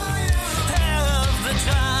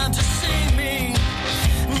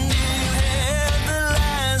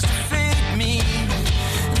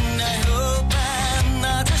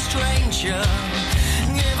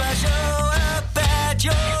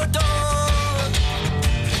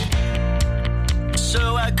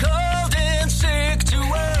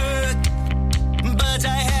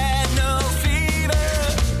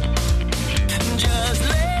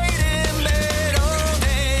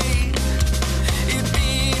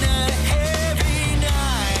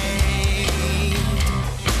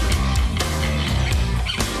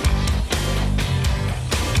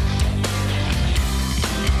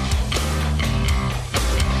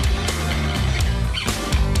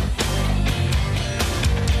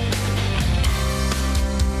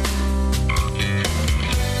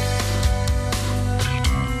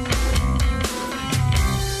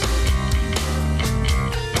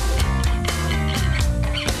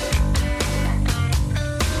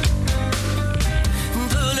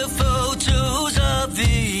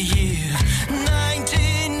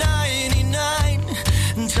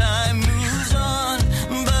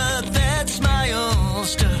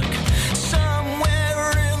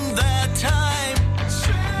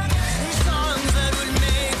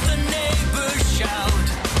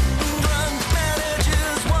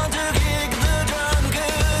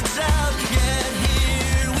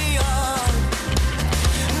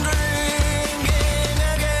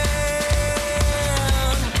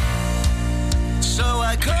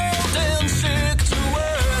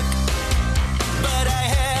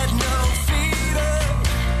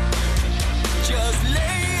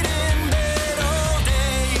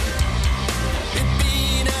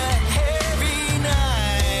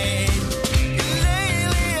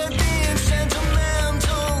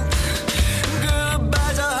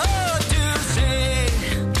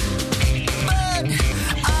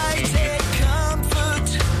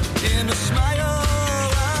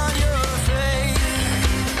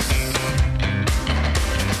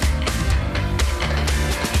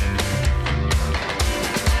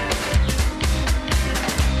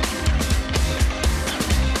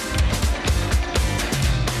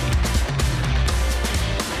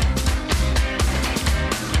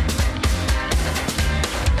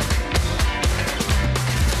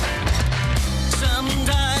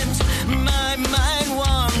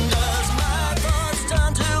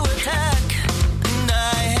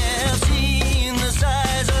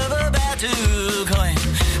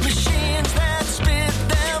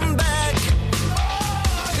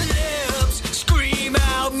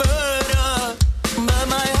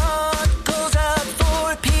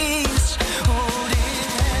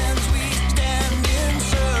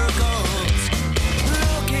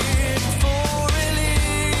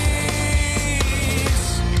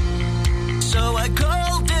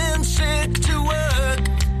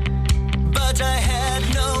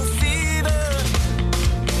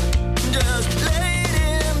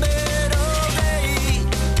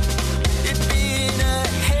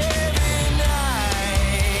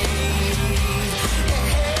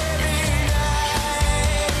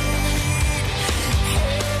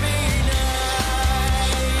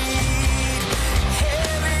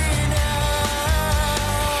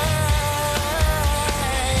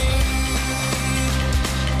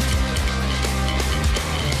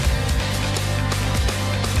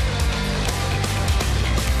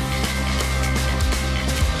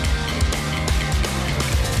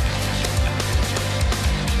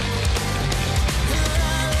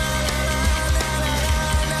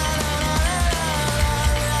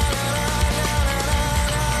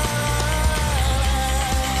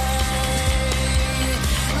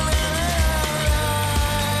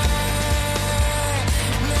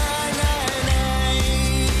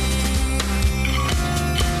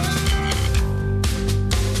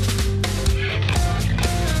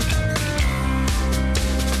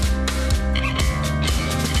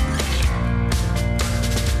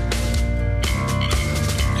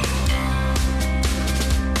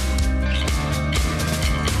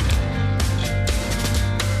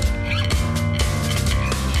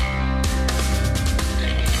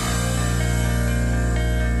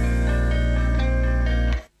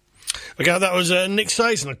 Okay, that was Nick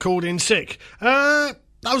Saison, called in sick. That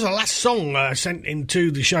was the last song sent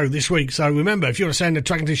into the show this week. So remember, if you want to send a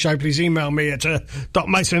track into the show, please email me at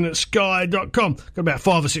docmason@sky.com. Got about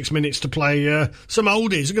 5 or 6 minutes to play some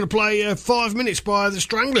oldies. I'm going to play 5 minutes by the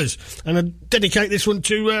Stranglers, and I dedicate this one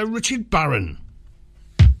to Richard Barron.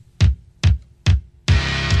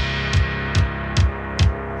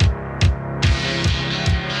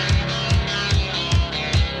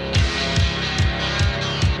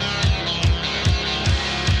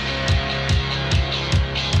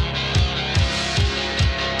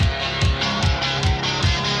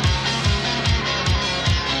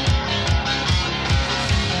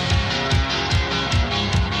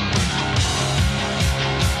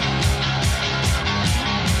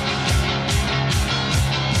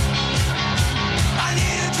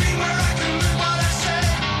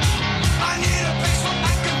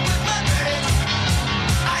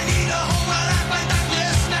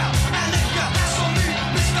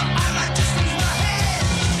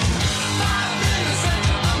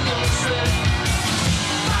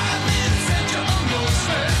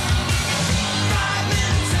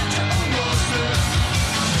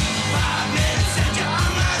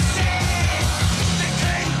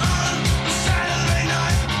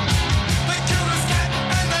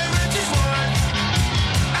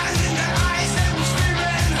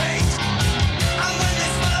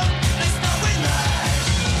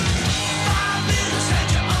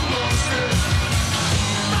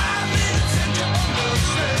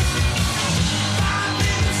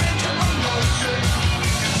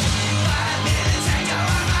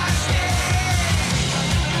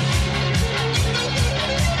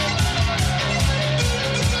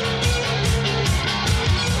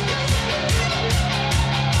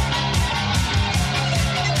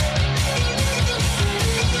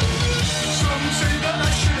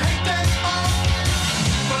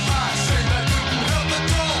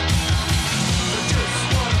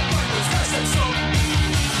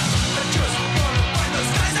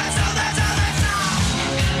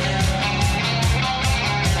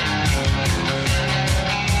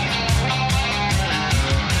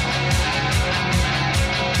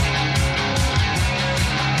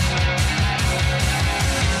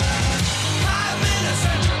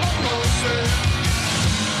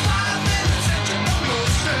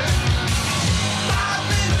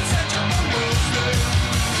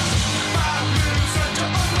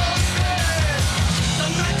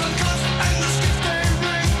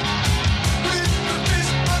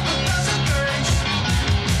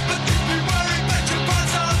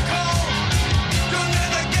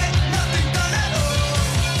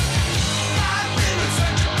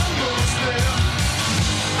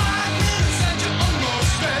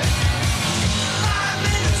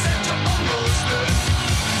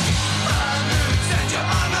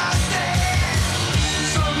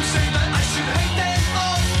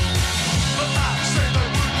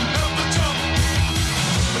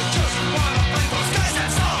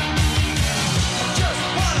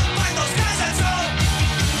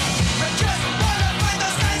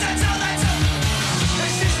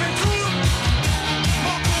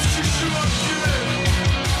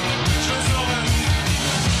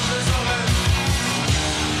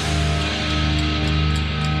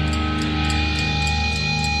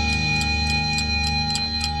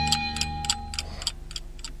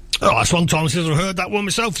 Oh, it's a long time since I've heard that one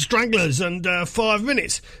myself, the Stranglers, and 5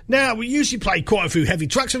 minutes. Now, we usually play quite a few heavy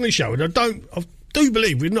tracks on the show, and I do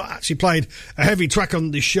believe we've not actually played a heavy track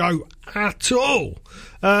on the show at all.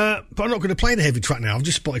 But I'm not going to play the heavy track now. I've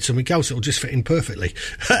just spotted something else that'll just fit in perfectly,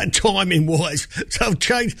 timing-wise. So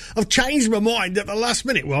I've changed my mind at the last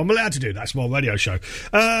minute. Well, I'm allowed to do that. It's my radio show.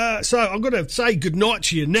 So I'm going to say goodnight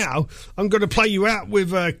to you now. I'm going to play you out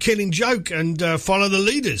with Killing Joke and Follow the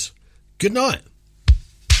Leaders. Good night.